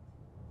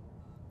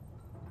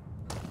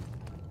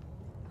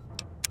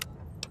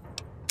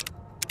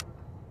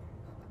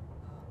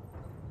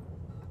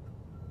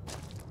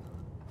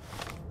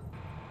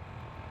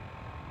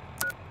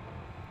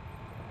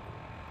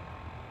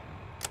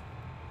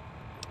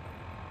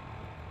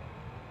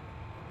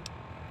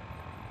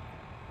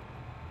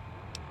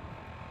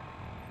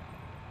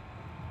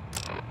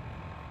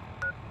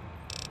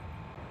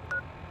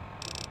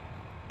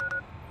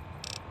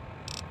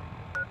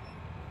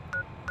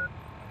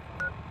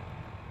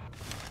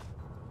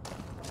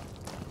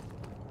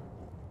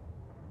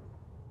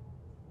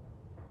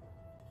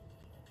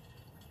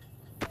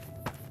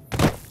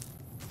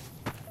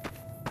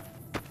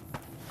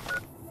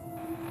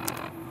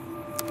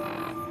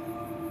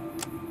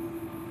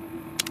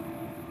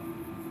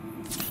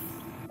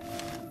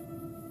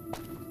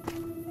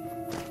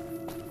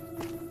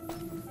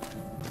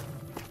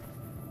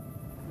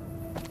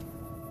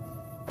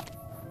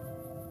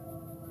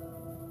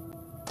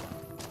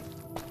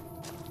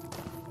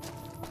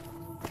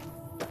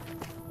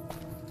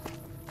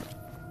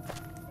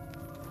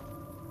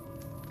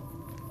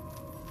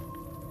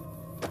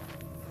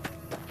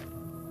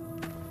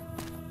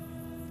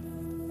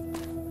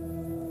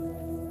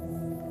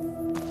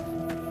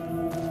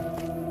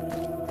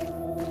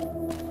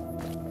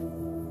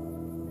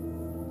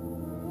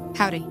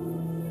 Howdy.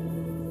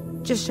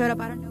 Just showed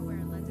up out of nowhere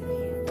and lended a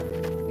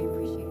hand. We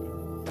appreciate it.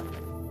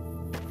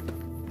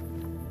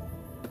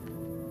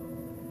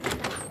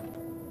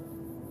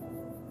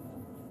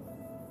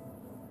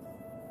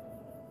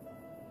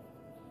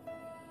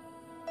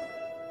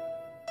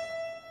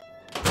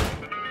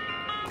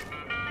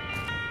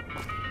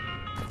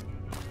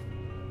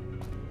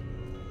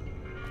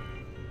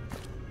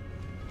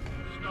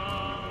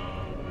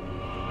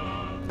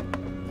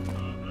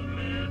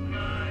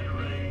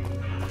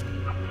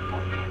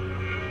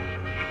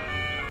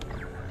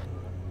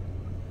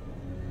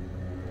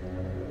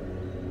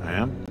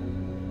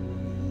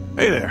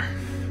 Hey there.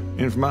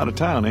 In from out of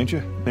town, ain't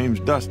you? Name's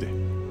Dusty.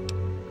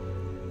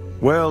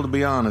 Well, to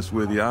be honest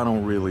with you, I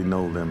don't really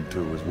know them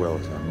two as well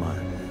as I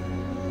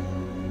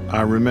might.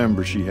 I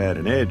remember she had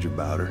an edge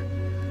about her,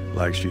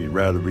 like she'd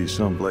rather be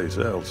someplace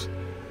else.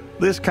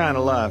 This kind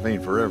of life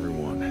ain't for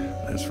everyone,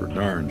 that's for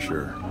darn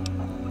sure.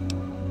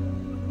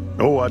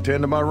 Oh, I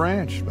tend to my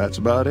ranch, that's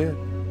about it.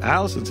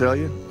 Alice will tell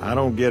you, I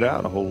don't get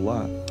out a whole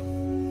lot.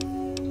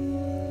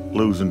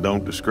 Losing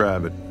don't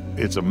describe it.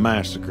 It's a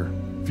massacre.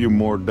 A few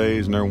more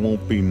days and there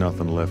won't be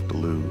nothing left to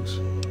lose.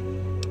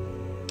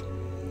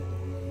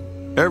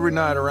 Every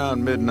night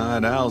around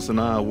midnight, Alice and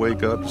I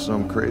wake up to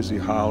some crazy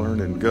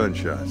hollering and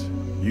gunshots.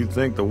 You'd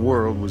think the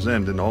world was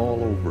ending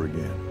all over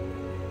again.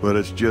 But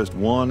it's just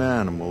one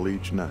animal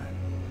each night.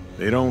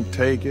 They don't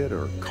take it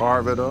or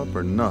carve it up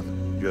or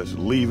nothing. Just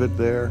leave it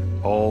there,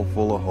 all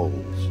full of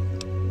holes.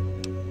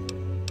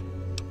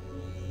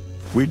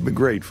 We'd be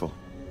grateful,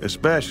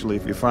 especially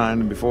if you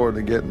find them before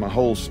they get my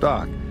whole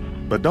stock.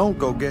 But don't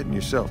go getting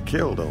yourself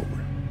killed over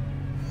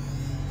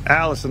it.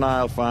 Alice and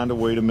I'll find a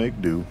way to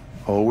make do.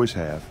 Always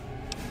have.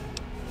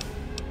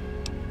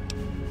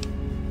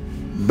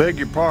 Beg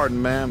your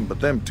pardon, ma'am, but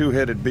them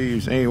two-headed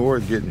beasts ain't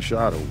worth getting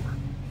shot over.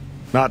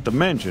 Not to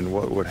mention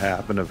what would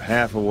happen if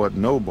half of what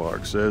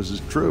Nobark says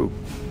is true.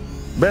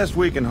 Best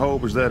we can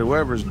hope is that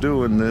whoever's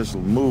doing this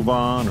will move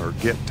on or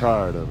get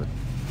tired of it.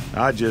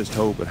 I just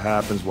hope it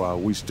happens while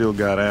we still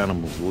got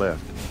animals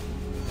left.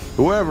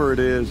 Whoever it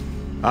is,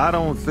 I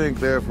don't think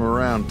they're from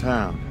around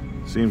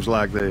town. Seems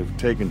like they've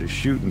taken to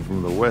shooting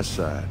from the west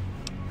side.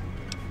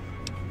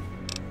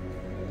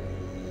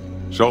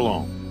 So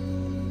long.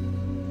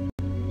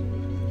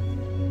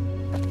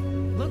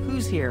 Look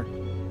who's here.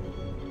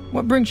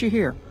 What brings you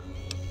here?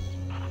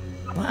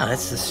 Well,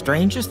 it's the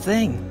strangest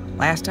thing.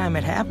 Last time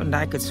it happened,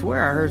 I could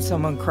swear I heard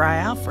someone cry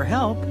out for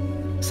help.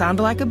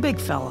 Sounded like a big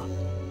fella.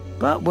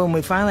 But when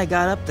we finally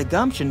got up the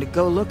gumption to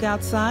go look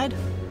outside,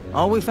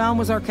 all we found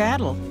was our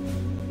cattle.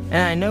 And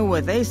I know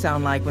what they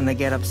sound like when they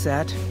get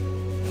upset.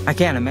 I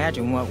can't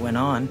imagine what went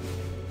on.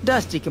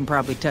 Dusty can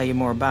probably tell you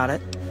more about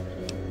it.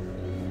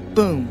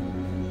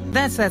 Boom.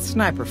 That's that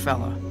sniper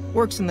fella.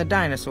 Works in the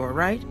dinosaur,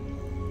 right?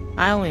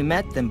 I only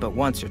met them but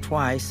once or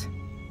twice.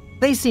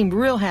 They seemed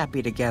real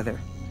happy together.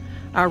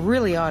 I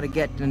really ought to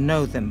get to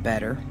know them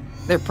better.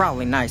 They're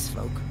probably nice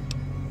folk.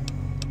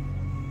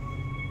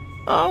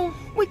 Oh,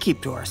 we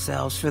keep to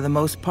ourselves for the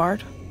most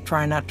part.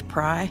 Try not to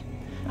pry.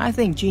 I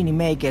think Jeannie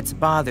Mae gets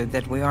bothered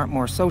that we aren't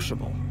more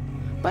sociable.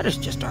 But it's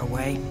just our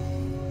way.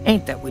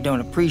 Ain't that we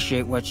don't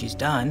appreciate what she's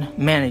done,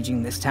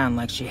 managing this town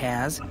like she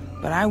has,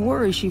 but I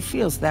worry she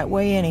feels that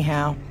way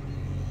anyhow.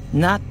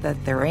 Not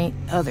that there ain't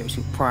others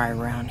who pry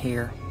around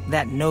here.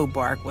 That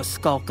Nobark was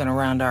skulking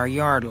around our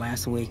yard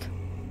last week.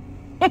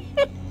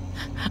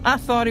 I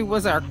thought he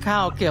was our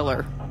cow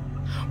killer.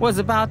 Was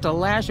about to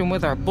lash him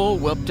with our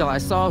bullwhip till I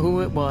saw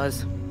who it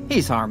was.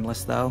 He's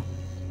harmless, though.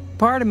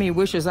 Part of me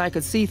wishes I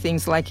could see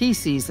things like he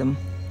sees them,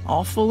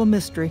 all full of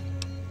mystery.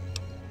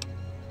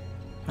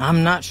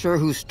 I'm not sure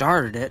who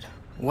started it.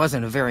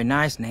 Wasn't a very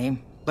nice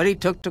name, but he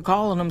took to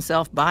calling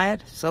himself by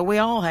it, so we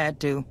all had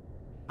to.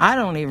 I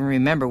don't even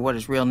remember what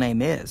his real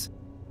name is.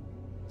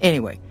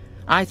 Anyway,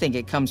 I think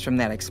it comes from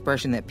that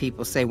expression that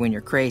people say when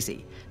you're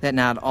crazy, that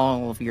not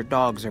all of your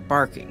dogs are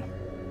barking.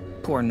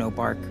 Poor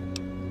Nobark.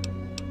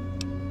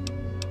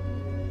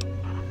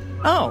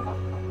 Oh,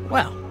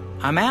 well,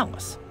 I'm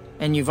Alice,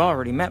 and you've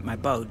already met my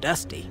beau,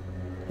 Dusty.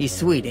 He's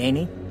sweet, ain't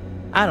he?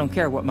 I don't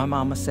care what my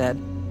mama said.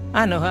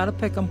 I know how to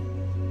pick 'em.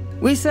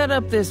 We set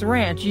up this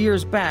ranch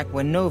years back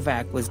when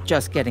Novak was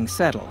just getting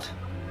settled.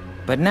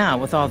 But now,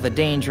 with all the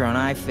danger on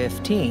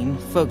I-15,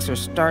 folks are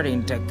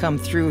starting to come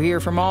through here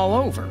from all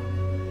over.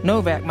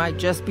 Novak might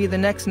just be the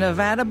next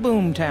Nevada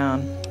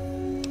boomtown.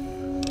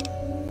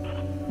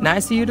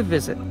 Nice of you to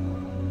visit.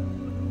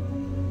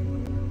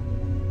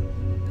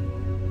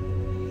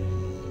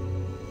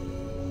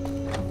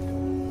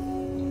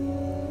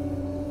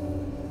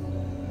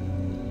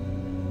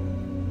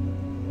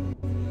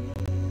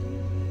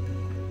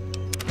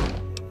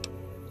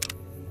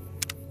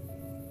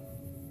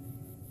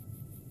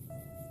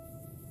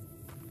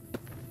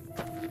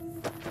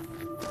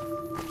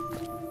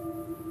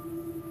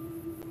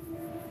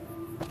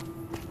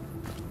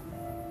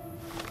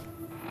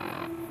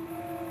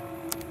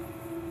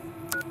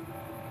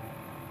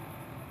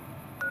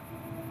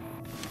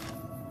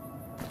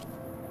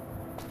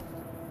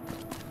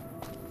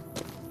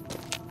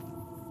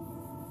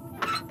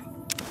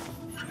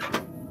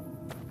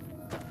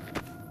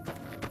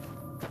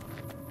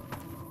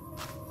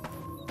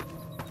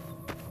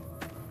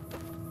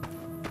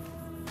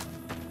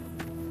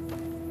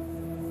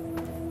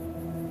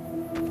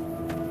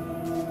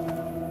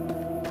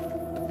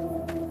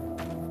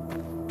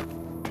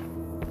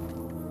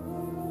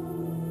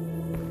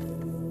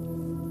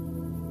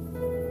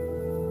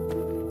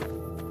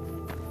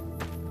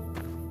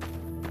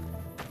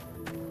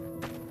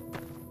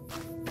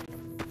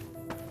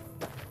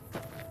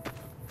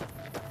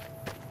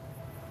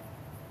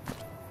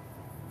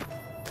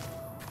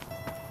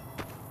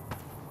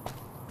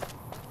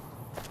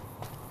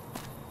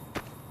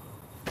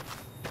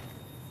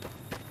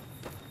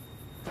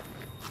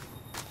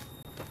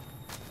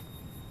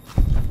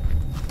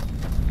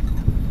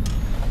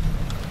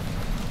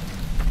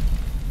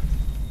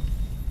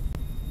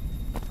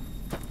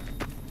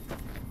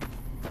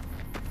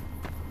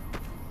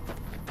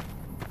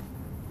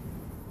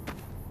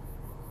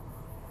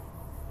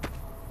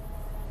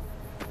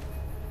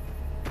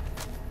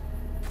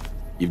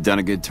 You've done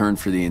a good turn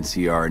for the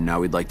NCR, and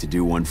now we'd like to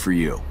do one for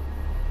you.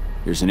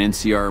 There's an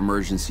NCR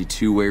emergency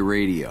two-way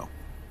radio.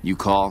 You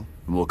call,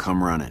 and we'll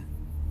come running.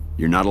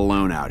 You're not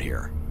alone out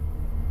here.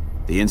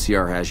 The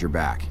NCR has your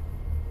back.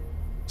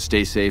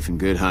 Stay safe and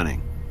good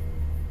hunting.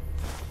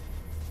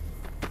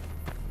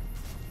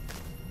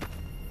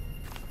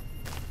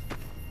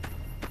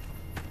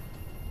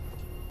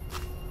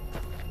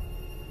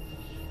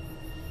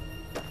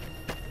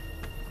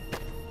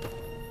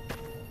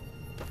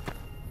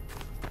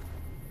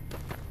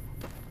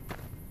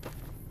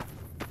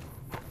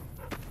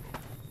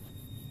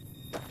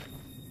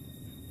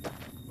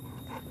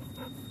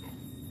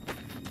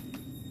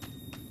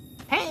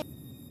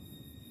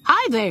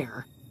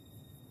 There.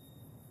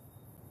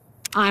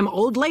 I'm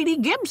Old Lady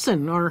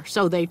Gibson, or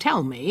so they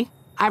tell me.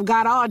 I've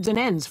got odds and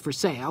ends for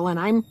sale, and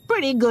I'm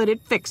pretty good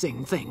at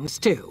fixing things,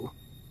 too.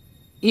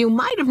 You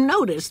might have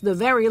noticed the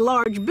very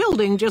large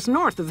building just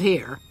north of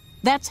here.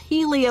 That's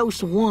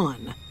Helios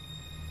 1.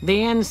 The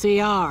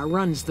NCR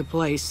runs the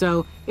place,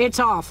 so it's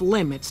off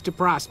limits to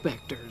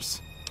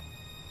prospectors.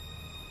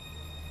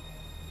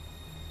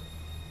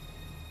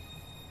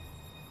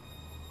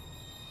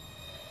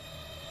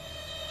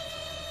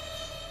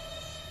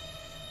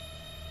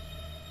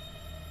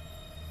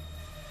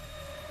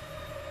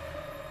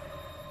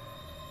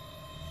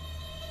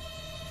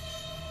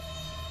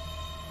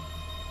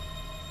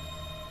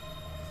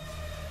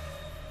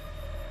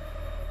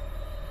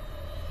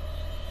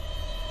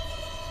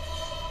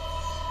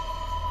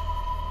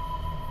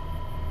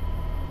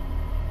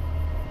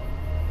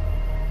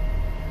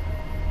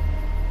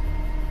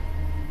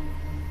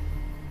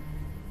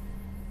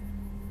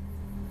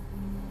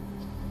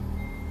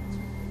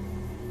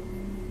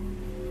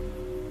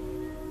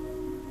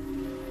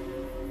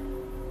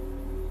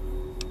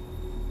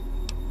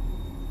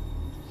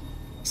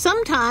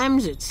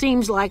 Sometimes it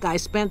seems like I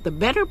spent the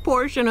better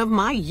portion of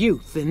my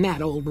youth in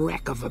that old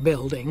wreck of a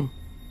building.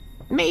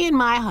 Me and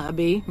my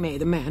hubby, may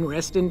the man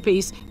rest in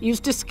peace,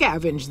 used to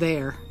scavenge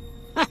there.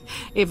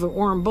 If it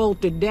weren't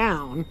bolted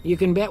down, you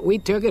can bet we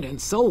took it and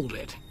sold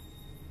it.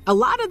 A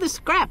lot of the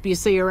scrap you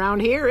see around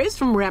here is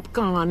from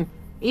REPCONN,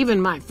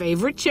 even my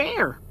favorite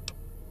chair.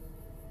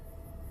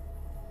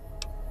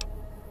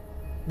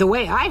 The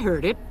way I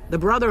heard it, the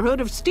Brotherhood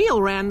of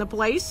Steel ran the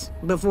place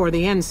before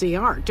the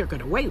NCR took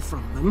it away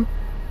from them.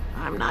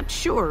 I'm not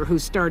sure who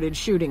started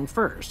shooting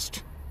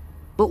first.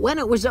 But when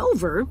it was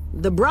over,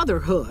 the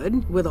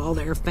Brotherhood, with all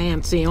their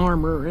fancy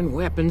armor and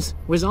weapons,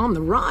 was on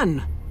the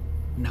run.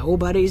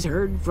 Nobody's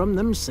heard from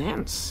them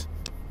since.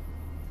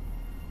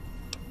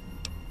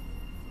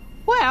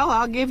 Well,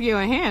 I'll give you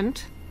a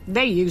hint.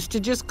 They used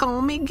to just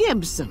call me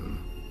Gibson.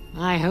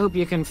 I hope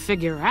you can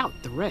figure out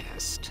the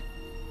rest.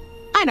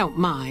 I don't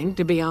mind,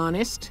 to be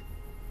honest.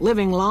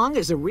 Living long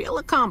is a real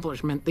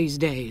accomplishment these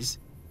days.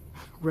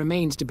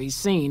 Remains to be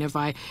seen if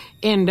I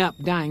end up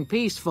dying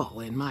peaceful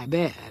in my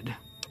bed.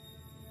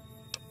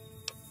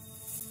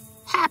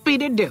 Happy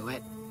to do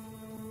it.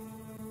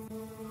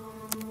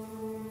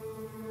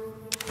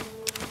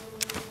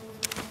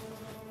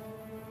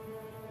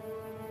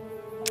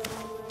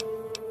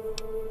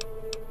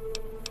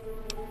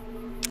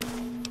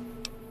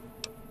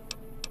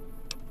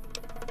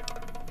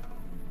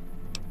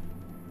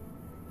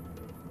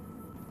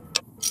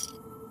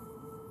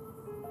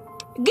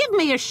 Give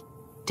me a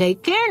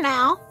Take care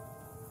now.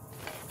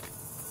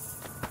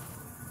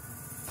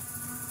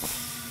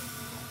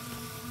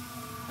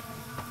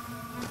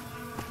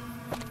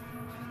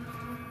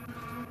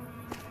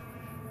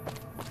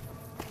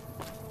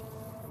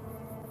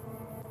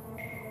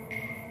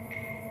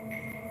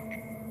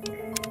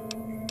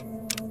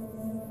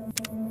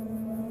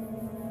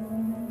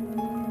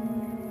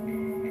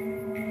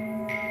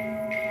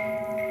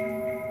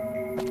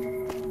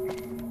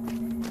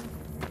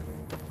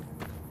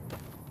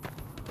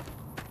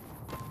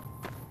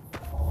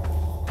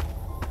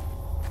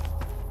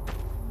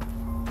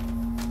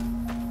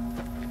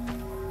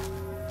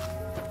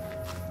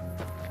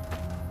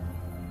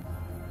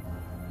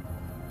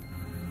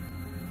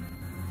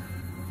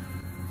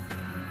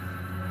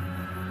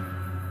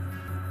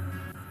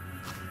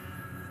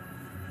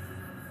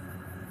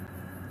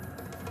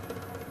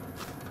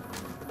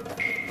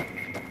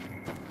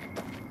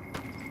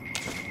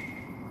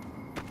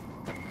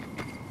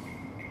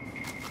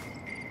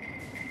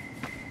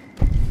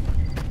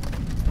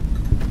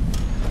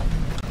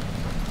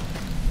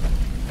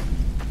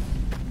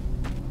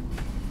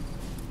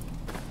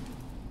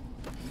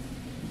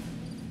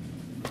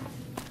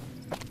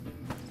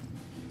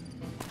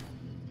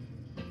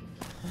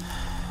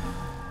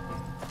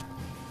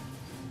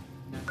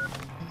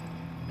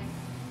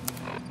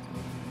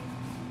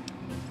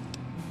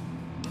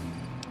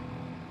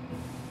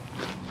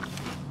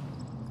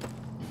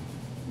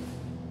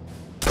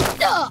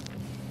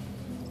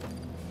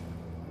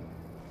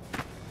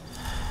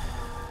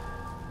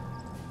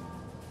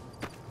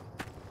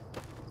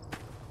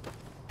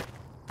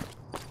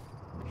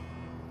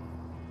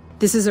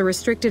 This is a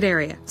restricted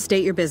area.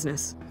 State your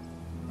business.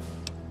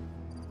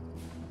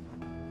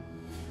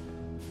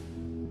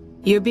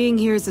 Your being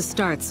here is a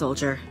start,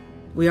 soldier.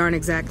 We aren't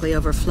exactly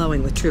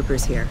overflowing with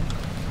troopers here.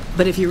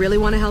 But if you really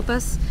want to help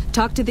us,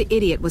 talk to the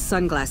idiot with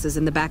sunglasses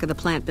in the back of the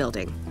plant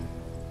building.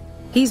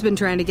 He's been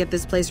trying to get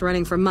this place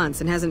running for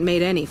months and hasn't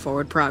made any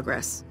forward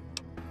progress.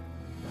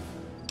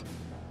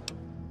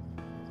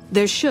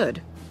 There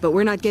should, but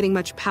we're not getting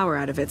much power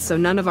out of it, so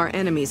none of our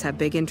enemies have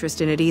big interest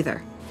in it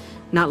either.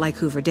 Not like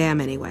Hoover Dam,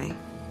 anyway.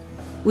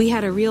 We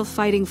had a real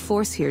fighting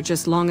force here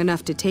just long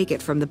enough to take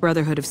it from the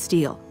Brotherhood of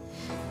Steel.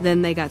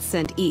 Then they got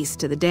sent east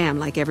to the dam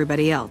like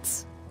everybody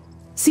else.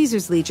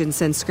 Caesar's Legion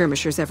sends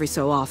skirmishers every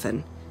so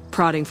often,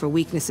 prodding for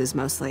weaknesses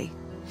mostly.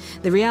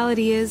 The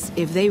reality is,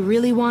 if they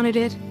really wanted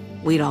it,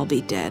 we'd all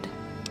be dead.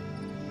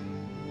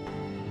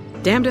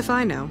 Damned if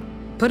I know.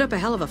 Put up a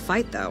hell of a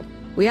fight, though.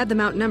 We had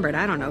them outnumbered,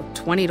 I don't know,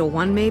 20 to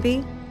 1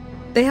 maybe?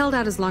 They held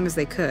out as long as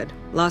they could,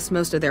 lost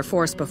most of their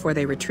force before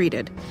they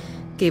retreated.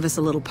 Gave us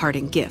a little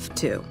parting gift,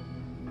 too.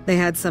 They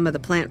had some of the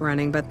plant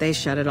running, but they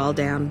shut it all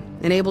down.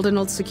 Enabled an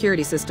old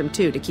security system,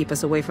 too, to keep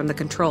us away from the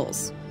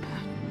controls.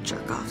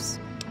 Jerk-offs.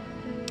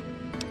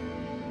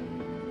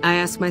 I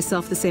ask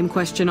myself the same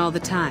question all the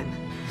time.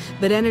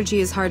 But energy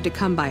is hard to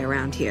come by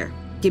around here.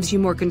 Gives you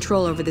more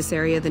control over this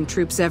area than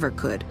troops ever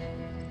could.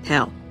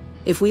 Hell,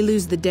 if we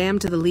lose the dam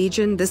to the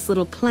Legion, this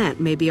little plant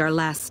may be our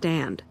last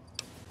stand.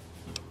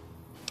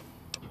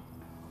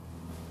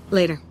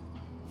 Later.